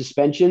longer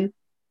suspension.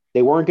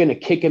 They weren't going to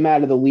kick him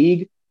out of the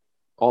league,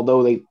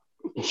 although it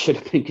should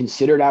have been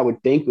considered, I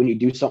would think, when you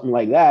do something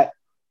like that.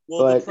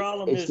 Well, but the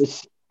problem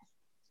is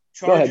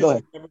charges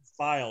are never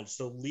filed,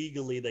 so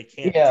legally they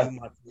can't do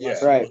much.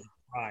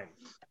 Right.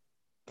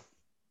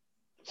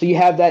 So you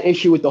have that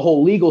issue with the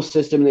whole legal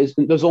system.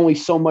 There's only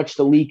so much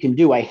the league can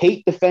do. I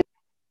hate defending.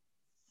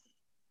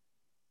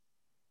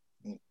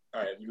 All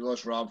right, you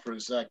lost Rob for a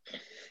sec.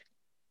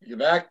 You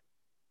back?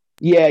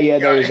 Yeah.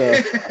 There was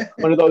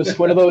one of those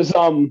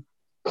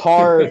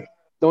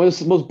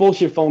most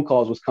bullshit phone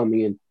calls was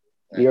coming in.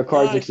 Your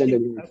car's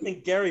extended. I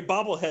think Gary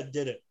Bobblehead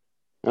did it.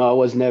 No, it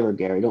was never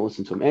Gary. Don't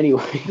listen to him.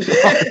 Anyway.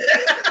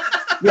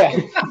 Yeah.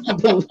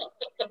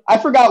 I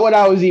forgot what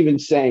I was even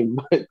saying,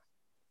 but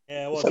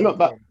yeah, it wasn't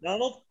about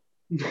Donald.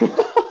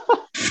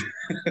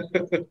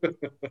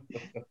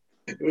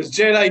 It was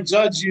Jedi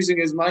Judge using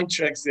his mind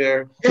tricks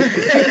there.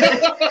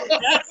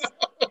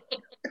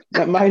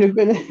 That might have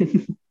been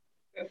it.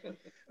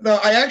 No,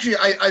 I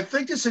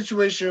think the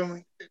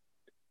situation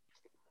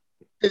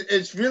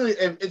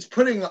it's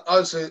putting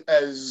us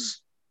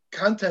as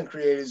content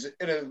creators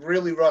in a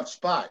really rough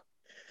spot,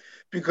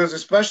 because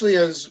especially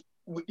as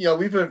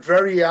we've been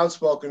very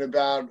outspoken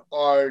about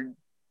our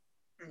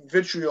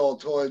vitriol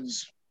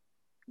towards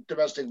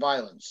domestic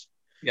violence.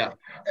 Yeah.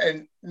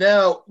 And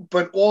now,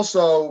 but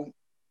also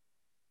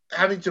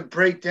having to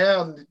break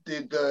down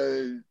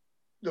the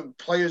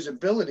player's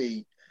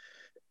ability,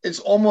 it's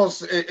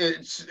almost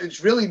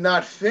it's really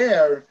not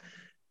fair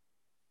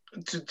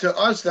to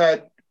us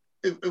that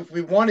if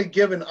we want to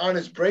give an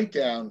honest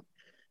breakdown,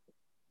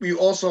 we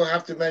also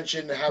have to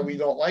mention how we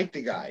don't like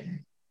the guy.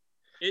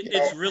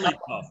 It's really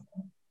tough.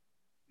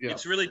 Yeah.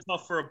 It's really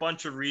tough for a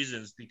bunch of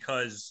reasons,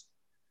 because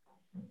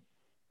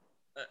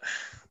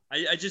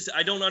I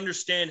don't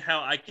understand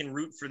how I can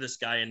root for this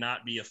guy and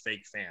not be a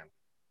fake fan,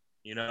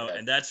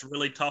 and that's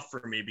really tough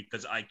for me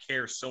because I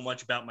care so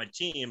much about my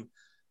team,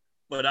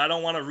 but I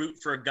don't want to root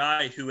for a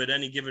guy who at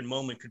any given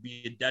moment could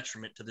be a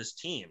detriment to this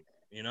team.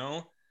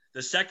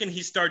 The second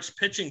he starts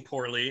pitching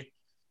poorly,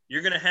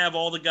 you're going to have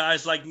all the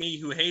guys like me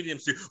who hate him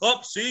say,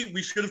 see,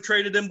 we should have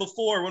traded him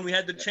before when we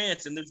had the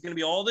chance. And there's going to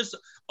be all this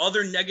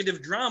other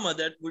negative drama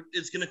that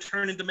is going to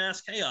turn into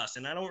mass chaos.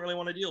 And I don't really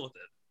want to deal with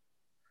it.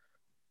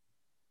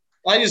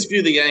 I just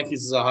view the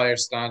Yankees as a higher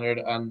standard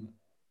and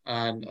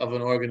of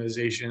an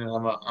organization.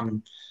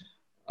 And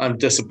I'm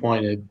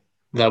disappointed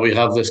that we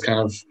have this kind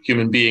of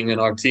human being in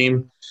our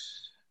team.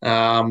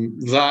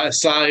 That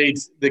aside,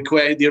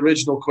 the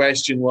original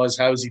question was,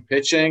 how is he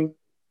pitching?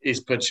 He's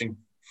pitching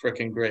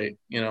freaking great,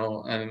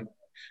 and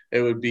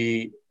it would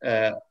be,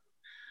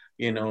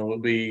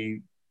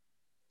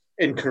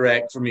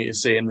 incorrect for me to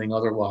say anything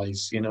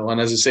otherwise,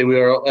 And as I say, we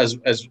are, as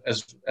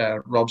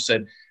Rob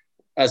said,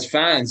 as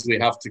fans, we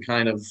have to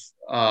kind of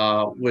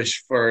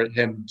wish for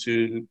him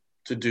to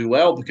do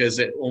well, because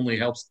it only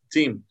helps the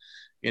team,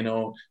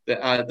 that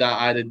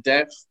added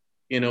depth.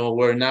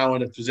 We're now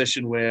in a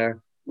position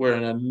where we're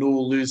in a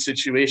no-lose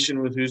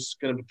situation with who's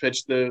going to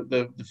pitch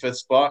the fifth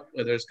spot,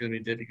 whether it's going to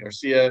be Deivi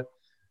Garcia,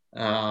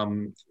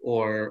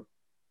 or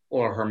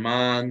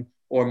Herman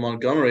or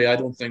Montgomery. I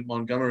don't think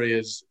Montgomery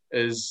is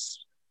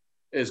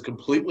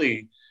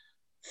completely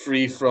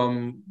free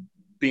from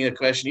being a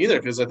question either,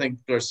 because I think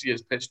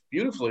Garcia's pitched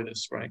beautifully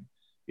this spring.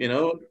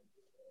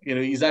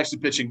 He's actually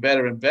pitching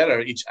better and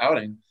better each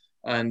outing,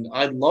 and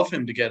I'd love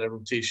him to get a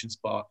rotation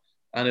spot.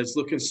 And it's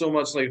looking so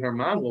much like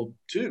Herman will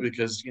too,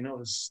 because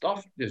his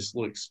stuff just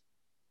looks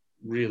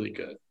really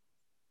good.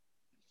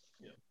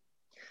 Yeah.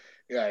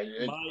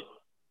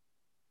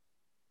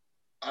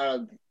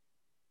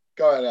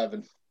 Go ahead,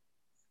 Evan.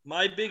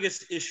 My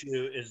biggest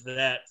issue is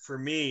that, for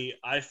me,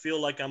 I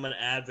feel like I'm an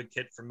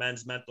advocate for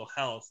men's mental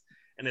health,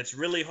 and it's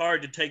really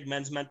hard to take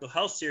men's mental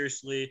health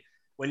seriously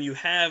when you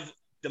have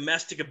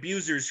domestic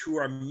abusers who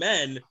are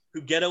men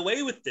who get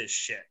away with this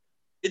shit.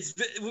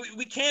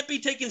 We can't be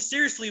taken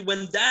seriously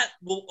when that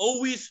will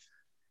always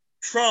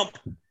trump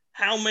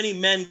how many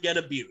men get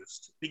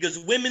abused, because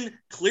women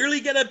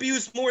clearly get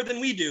abused more than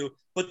we do,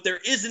 but there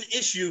is an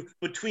issue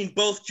between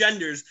both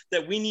genders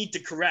that we need to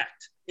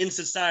correct in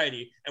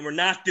society, and we're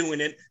not doing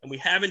it, and we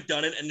haven't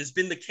done it, and it's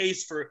been the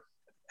case for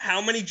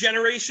how many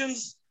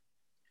generations?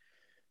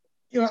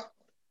 I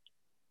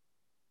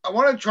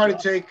want to try to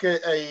take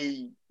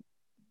a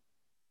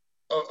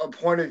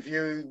point of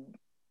view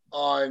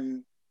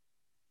on.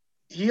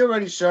 He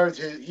already served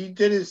he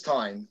did his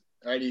time,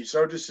 right? He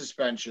served his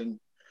suspension.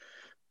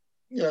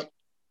 We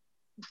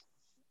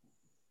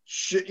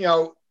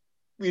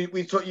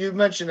you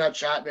mentioned that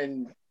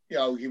Chapman,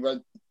 he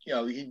went,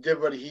 he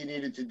did what he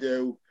needed to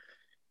do.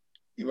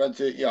 He went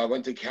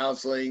to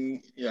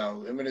counseling,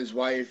 him and his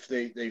wife,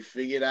 they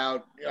figured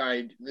out, all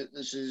right,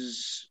 this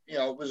is,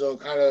 it was a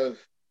kind of,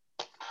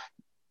 I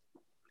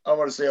don't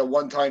want to say a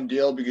one-time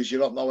deal, because you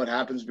don't know what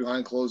happens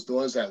behind closed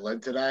doors that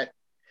led to that.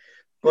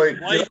 But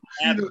his wife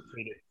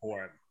advocated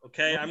for him.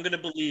 Okay, I'm going to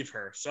believe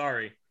her.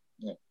 Sorry.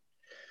 Yeah.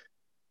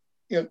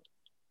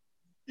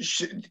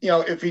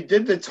 If he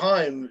did the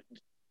time,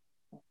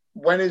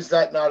 when is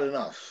that not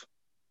enough?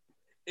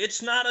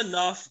 It's not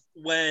enough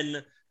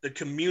when the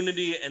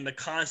community and the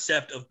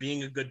concept of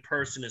being a good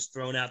person is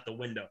thrown out the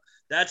window.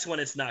 That's when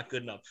it's not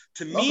good enough.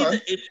 To me,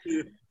 the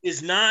issue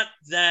is not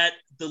that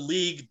the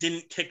league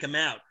didn't kick him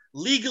out.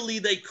 Legally,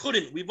 they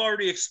couldn't. We've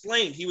already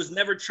explained he was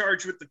never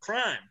charged with the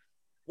crime.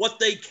 What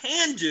they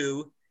can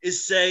do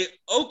is say,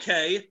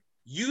 okay,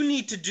 you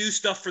need to do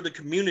stuff for the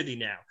community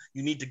now.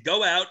 You need to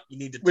go out. You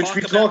need to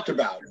talked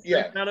about.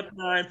 Yeah. Amount of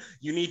time.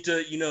 You need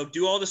to,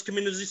 do all this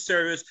community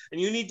service, and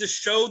you need to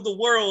show the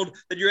world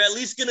that you're at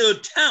least going to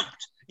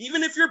attempt,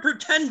 even if you're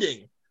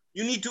pretending,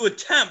 you need to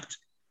attempt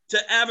to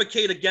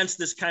advocate against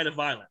this kind of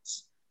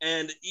violence.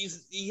 And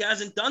he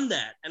hasn't done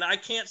that. And I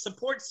can't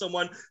support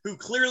someone who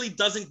clearly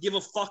doesn't give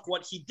a fuck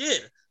what he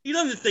did. He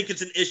doesn't think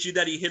it's an issue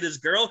that he hit his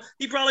girl.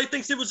 He probably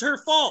thinks it was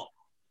her fault.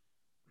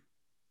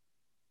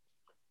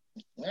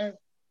 Yeah.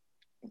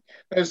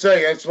 I was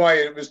saying, that's why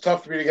it was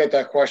tough for me to get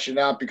that question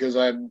out, because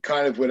I'm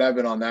kind of with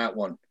Evan on that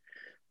one.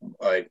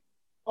 Right.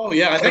 Oh,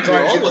 yeah, I think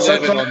we're all with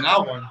Evan on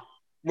that one.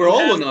 We're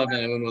all with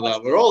Evan with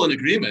that. We're all in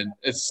agreement.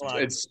 It's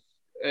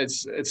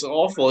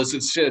awful.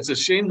 It's a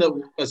shame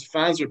that as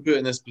fans we're put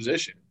in this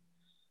position,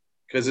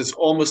 because it's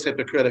almost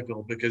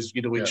hypocritical, because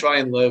we try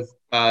and live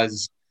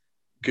as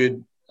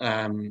good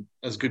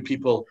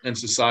people in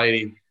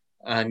society,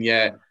 and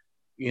yet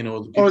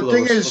the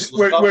thing is,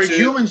 we're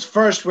humans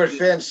first, we're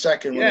fans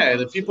second. Yeah,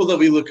 the people that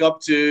we look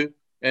up to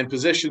in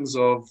positions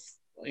of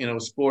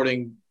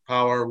sporting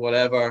power,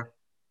 whatever,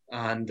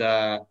 and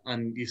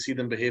you see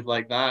them behave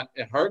like that,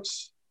 it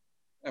hurts.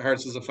 It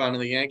hurts as a fan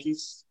of the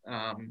Yankees.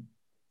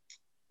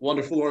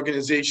 Wonderful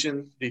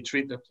organization. They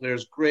treat their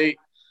players great.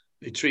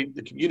 They treat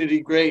the community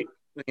great.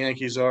 The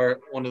Yankees are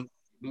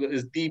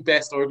is the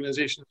best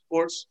organization in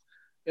sports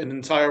in the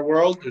entire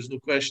world. There's no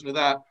question of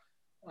that.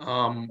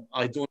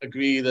 I don't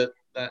agree that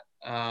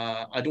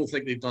I don't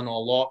think they've done a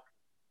lot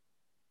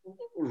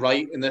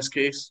right in this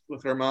case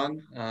with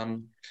Herman.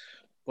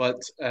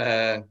 It's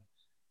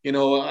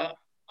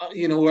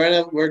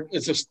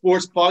a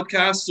sports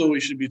podcast, so we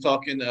should be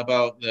talking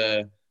about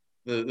the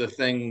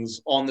things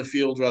on the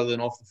field rather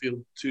than off the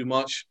field too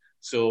much.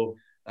 So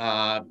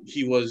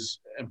he was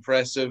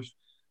impressive.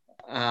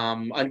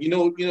 And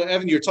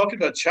Evan, you're talking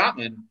about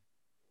Chapman.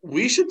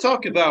 We should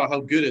talk about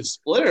how good his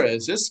splitter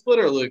is. His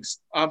splitter looks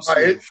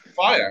absolutely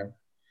fire.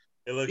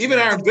 Even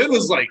nice. Aaron Boone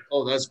was like,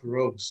 "Oh, that's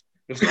gross."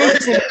 It's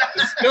a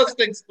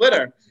disgusting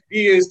splitter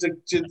he used to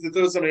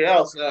throw somebody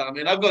else.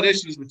 I've got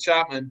issues with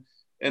Chapman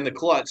in the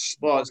clutch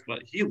spots,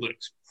 but he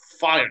looks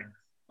fire.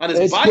 And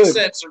his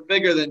biceps are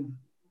bigger than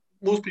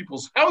most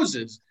people's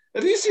houses.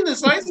 Have you seen the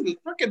size of his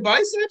freaking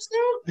biceps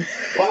now?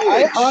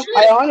 Well,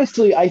 I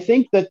honestly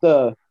think that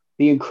the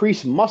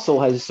increased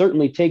muscle has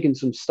certainly taken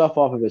some stuff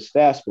off of his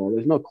fastball.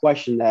 There's no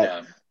question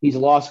that he's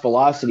lost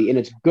velocity, and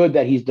it's good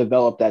that he's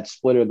developed that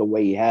splitter the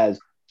way he has,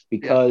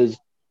 because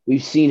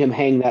we've seen him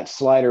hang that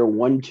slider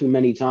one too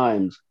many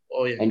times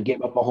and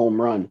give up a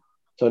home run.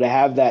 So to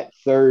have that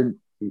third,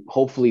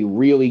 hopefully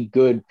really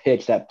good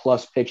pitch, that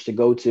plus pitch to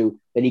go to,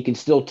 that he can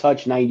still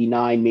touch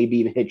 99, maybe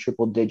even hit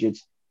triple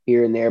digits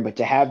here and there, but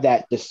to have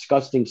that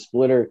disgusting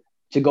splitter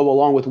to go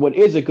along with what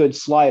is a good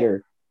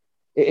slider,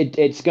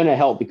 it's going to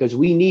help, because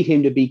we need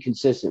him to be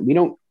consistent.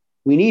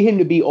 We need him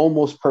to be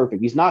almost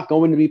perfect. He's not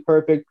going to be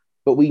perfect,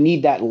 but we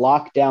need that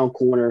lockdown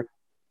corner.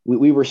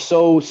 We were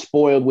so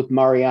spoiled with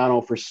Mariano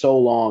for so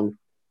long.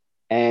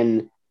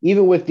 And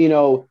even with,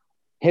 him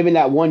in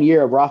that 1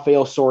 year of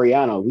Rafael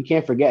Soriano, we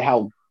can't forget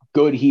how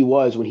good he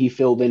was when he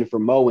filled in for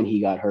Mo when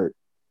he got hurt.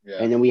 Yeah.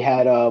 And then we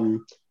had,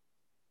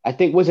 I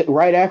think, was it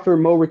right after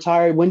Mo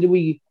retired? When did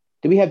we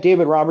have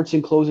David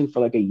Robertson closing for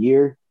like a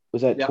year?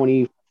 Was that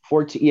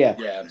 2014?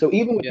 Yeah. So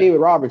even with David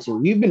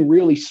Robertson, we've been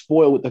really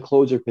spoiled with the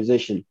closer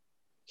position.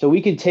 So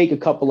we can take a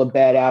couple of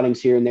bad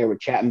outings here and there with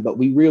Chapman, but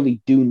we really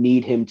do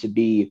need him to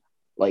be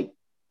like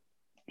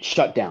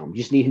shut down. We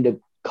just need him to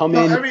come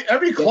in.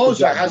 Every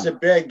closer has a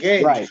bad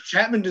game. Right.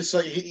 Chapman just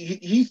like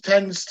he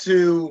tends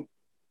to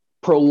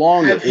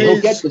prolong it. He'll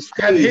get the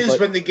speed,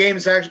 when the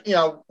game's actually,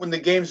 when the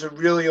games are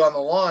really on the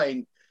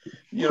line,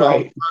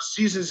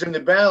 seasons in the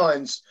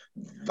balance.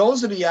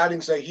 Those are the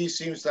outings that he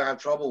seems to have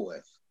trouble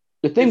with.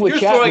 The thing if with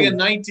you're Chapman, throwing a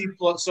 90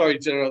 plus,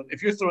 General,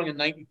 if you're throwing a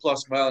 90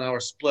 plus mile an hour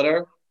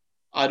splitter,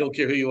 I don't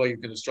care who you are, you're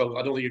going to struggle.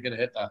 I don't think you're going to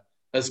hit that.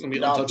 That's going to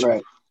be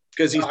untouchable,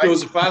 because he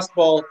throws a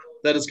fastball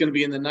that is going to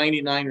be in the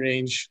 99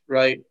 range,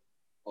 right,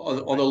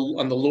 on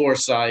the lower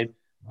side,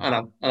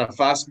 on a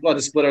fastball,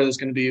 a splitter that's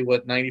going to be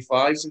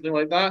 95, something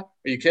like that.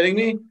 Are you kidding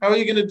me?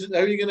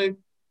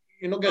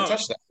 You're not going to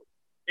touch that.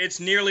 It's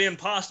nearly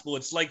impossible.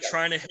 It's like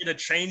trying to hit a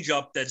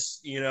changeup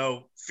that's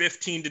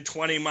 15 to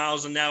 20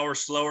 miles an hour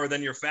slower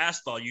than your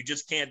fastball. You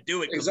just can't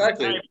do it.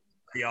 Exactly.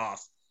 Be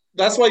off.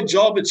 That's why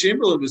Joba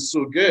Chamberlain was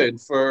so good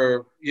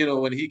for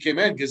when he came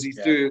in, because he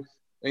threw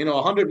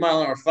 100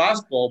 mile an hour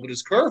fastball, but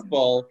his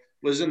curveball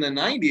was in the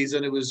 90s,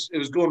 and it was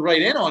going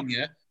right in on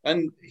you,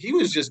 and he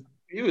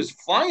was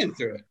flying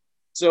through it.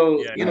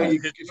 So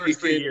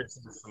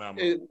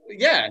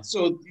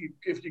So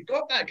if you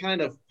got that kind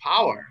of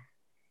power,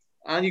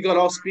 and you got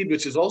off speed,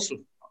 which is also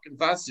fucking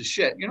fast as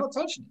shit, you're not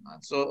touching it,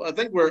 man. So I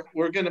think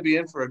we're going to be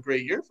in for a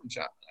great year from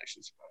Chapman,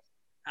 actually.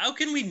 How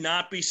can we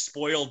not be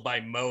spoiled by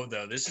Mo,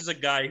 though? This is a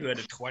guy who had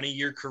a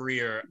 20-year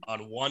career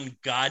on one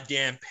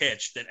goddamn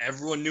pitch that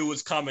everyone knew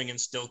was coming and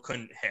still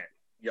couldn't hit.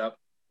 Yep.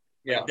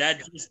 Yeah.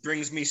 That just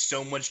brings me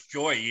so much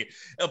joy.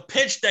 A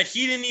pitch that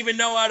he didn't even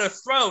know how to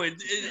throw.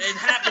 It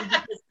happened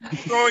because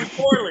throwing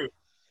poorly.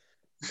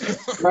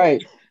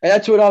 Right. And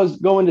that's what I was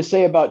going to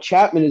say about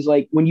Chapman is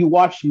like when you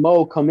watched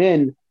Mo come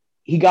in,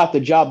 he got the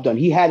job done.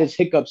 He had his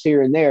hiccups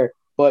here and there,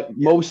 but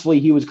mostly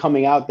he was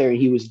coming out there and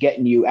he was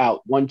getting you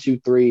out 1, 2,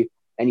 3,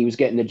 and he was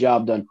getting the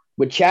job done.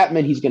 With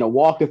Chapman, he's going to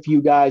walk a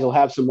few guys. He'll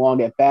have some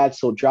long at bats.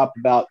 He'll drop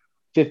about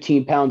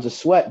 15 pounds of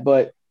sweat,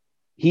 but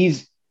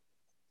he's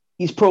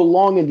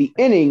prolonging the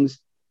innings,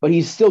 but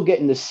he's still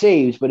getting the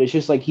saves. But it's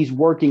just like he's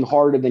working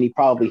harder than he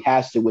probably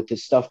has to with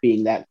his stuff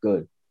being that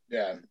good.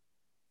 Yeah.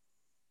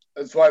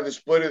 That's why the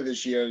splitter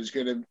this year is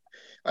going to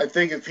 – I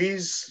think if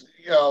he's,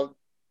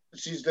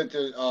 sees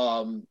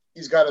that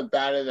he's got a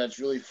batter that's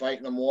really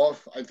fighting him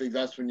off, I think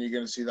that's when you're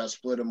going to see that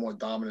splitter more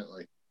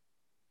dominantly.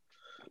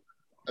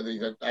 I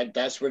think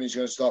that's when he's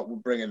going to start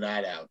bringing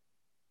that out.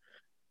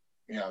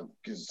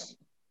 Because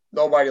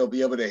nobody will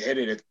be able to hit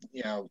it,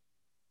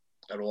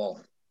 at all.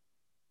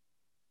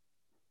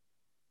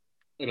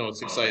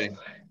 It's exciting.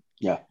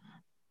 Yeah.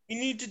 We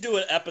need to do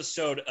an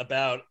episode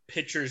about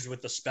pitchers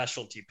with a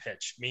specialty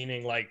pitch,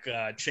 meaning like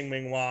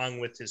Ching-Ming Wang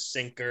with his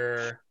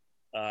sinker,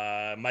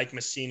 Mike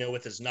Messina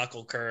with his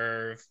knuckle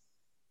curve,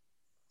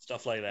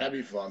 stuff like that. That'd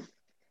be fun.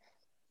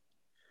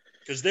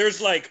 Because there's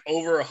like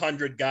over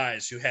 100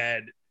 guys who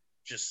had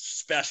just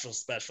special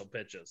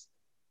pitches.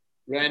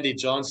 Randy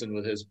Johnson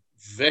with his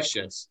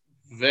vicious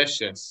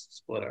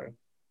splitter.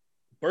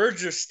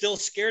 Birds are still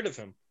scared of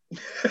him.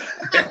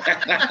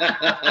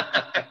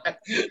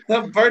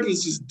 That bird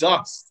was just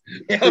dust.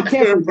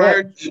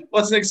 Bird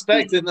wasn't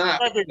expecting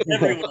that.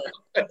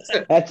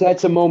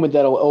 That's a moment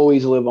that'll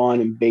always live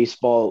on in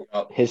baseball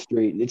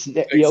history.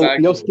 Exactly.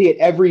 You'll see it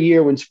every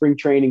year when spring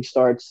training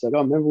starts. It's like,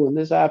 oh, remember when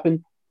this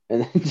happened?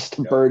 And then just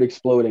a bird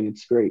exploding.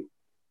 It's great.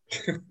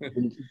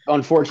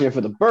 Unfortunate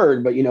for the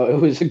bird, but it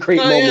was a great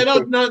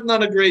moment.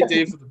 Not a great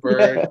day for the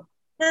bird. Yeah.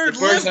 The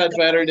bird had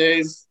better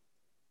days.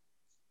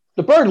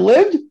 The bird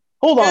lived?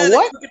 Hold on,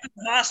 what? Took it to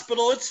the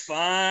hospital. It's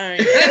fine.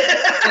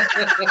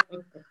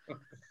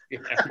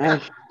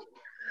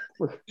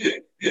 What do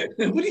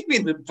you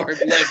mean the bird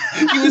lived?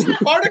 He was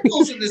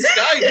particles in the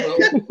sky, bro.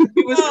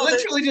 He was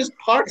literally just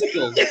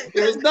particles.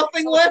 There was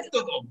nothing left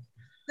of him.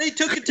 They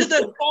took it to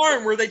that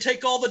farm where they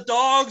take all the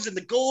dogs and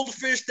the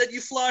goldfish that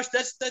you flush.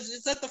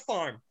 It's at the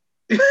farm.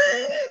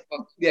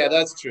 Yeah,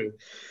 that's true.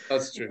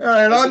 That's true. All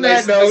right, on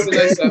that note.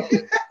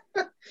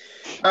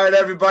 All right,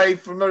 everybody,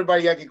 from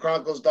everybody,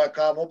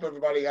 YankeeChronicles.com. Hope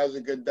everybody has a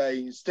good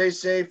day. Stay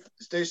safe,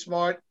 stay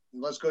smart,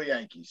 and let's go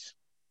Yankees.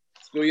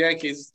 Let's go Yankees.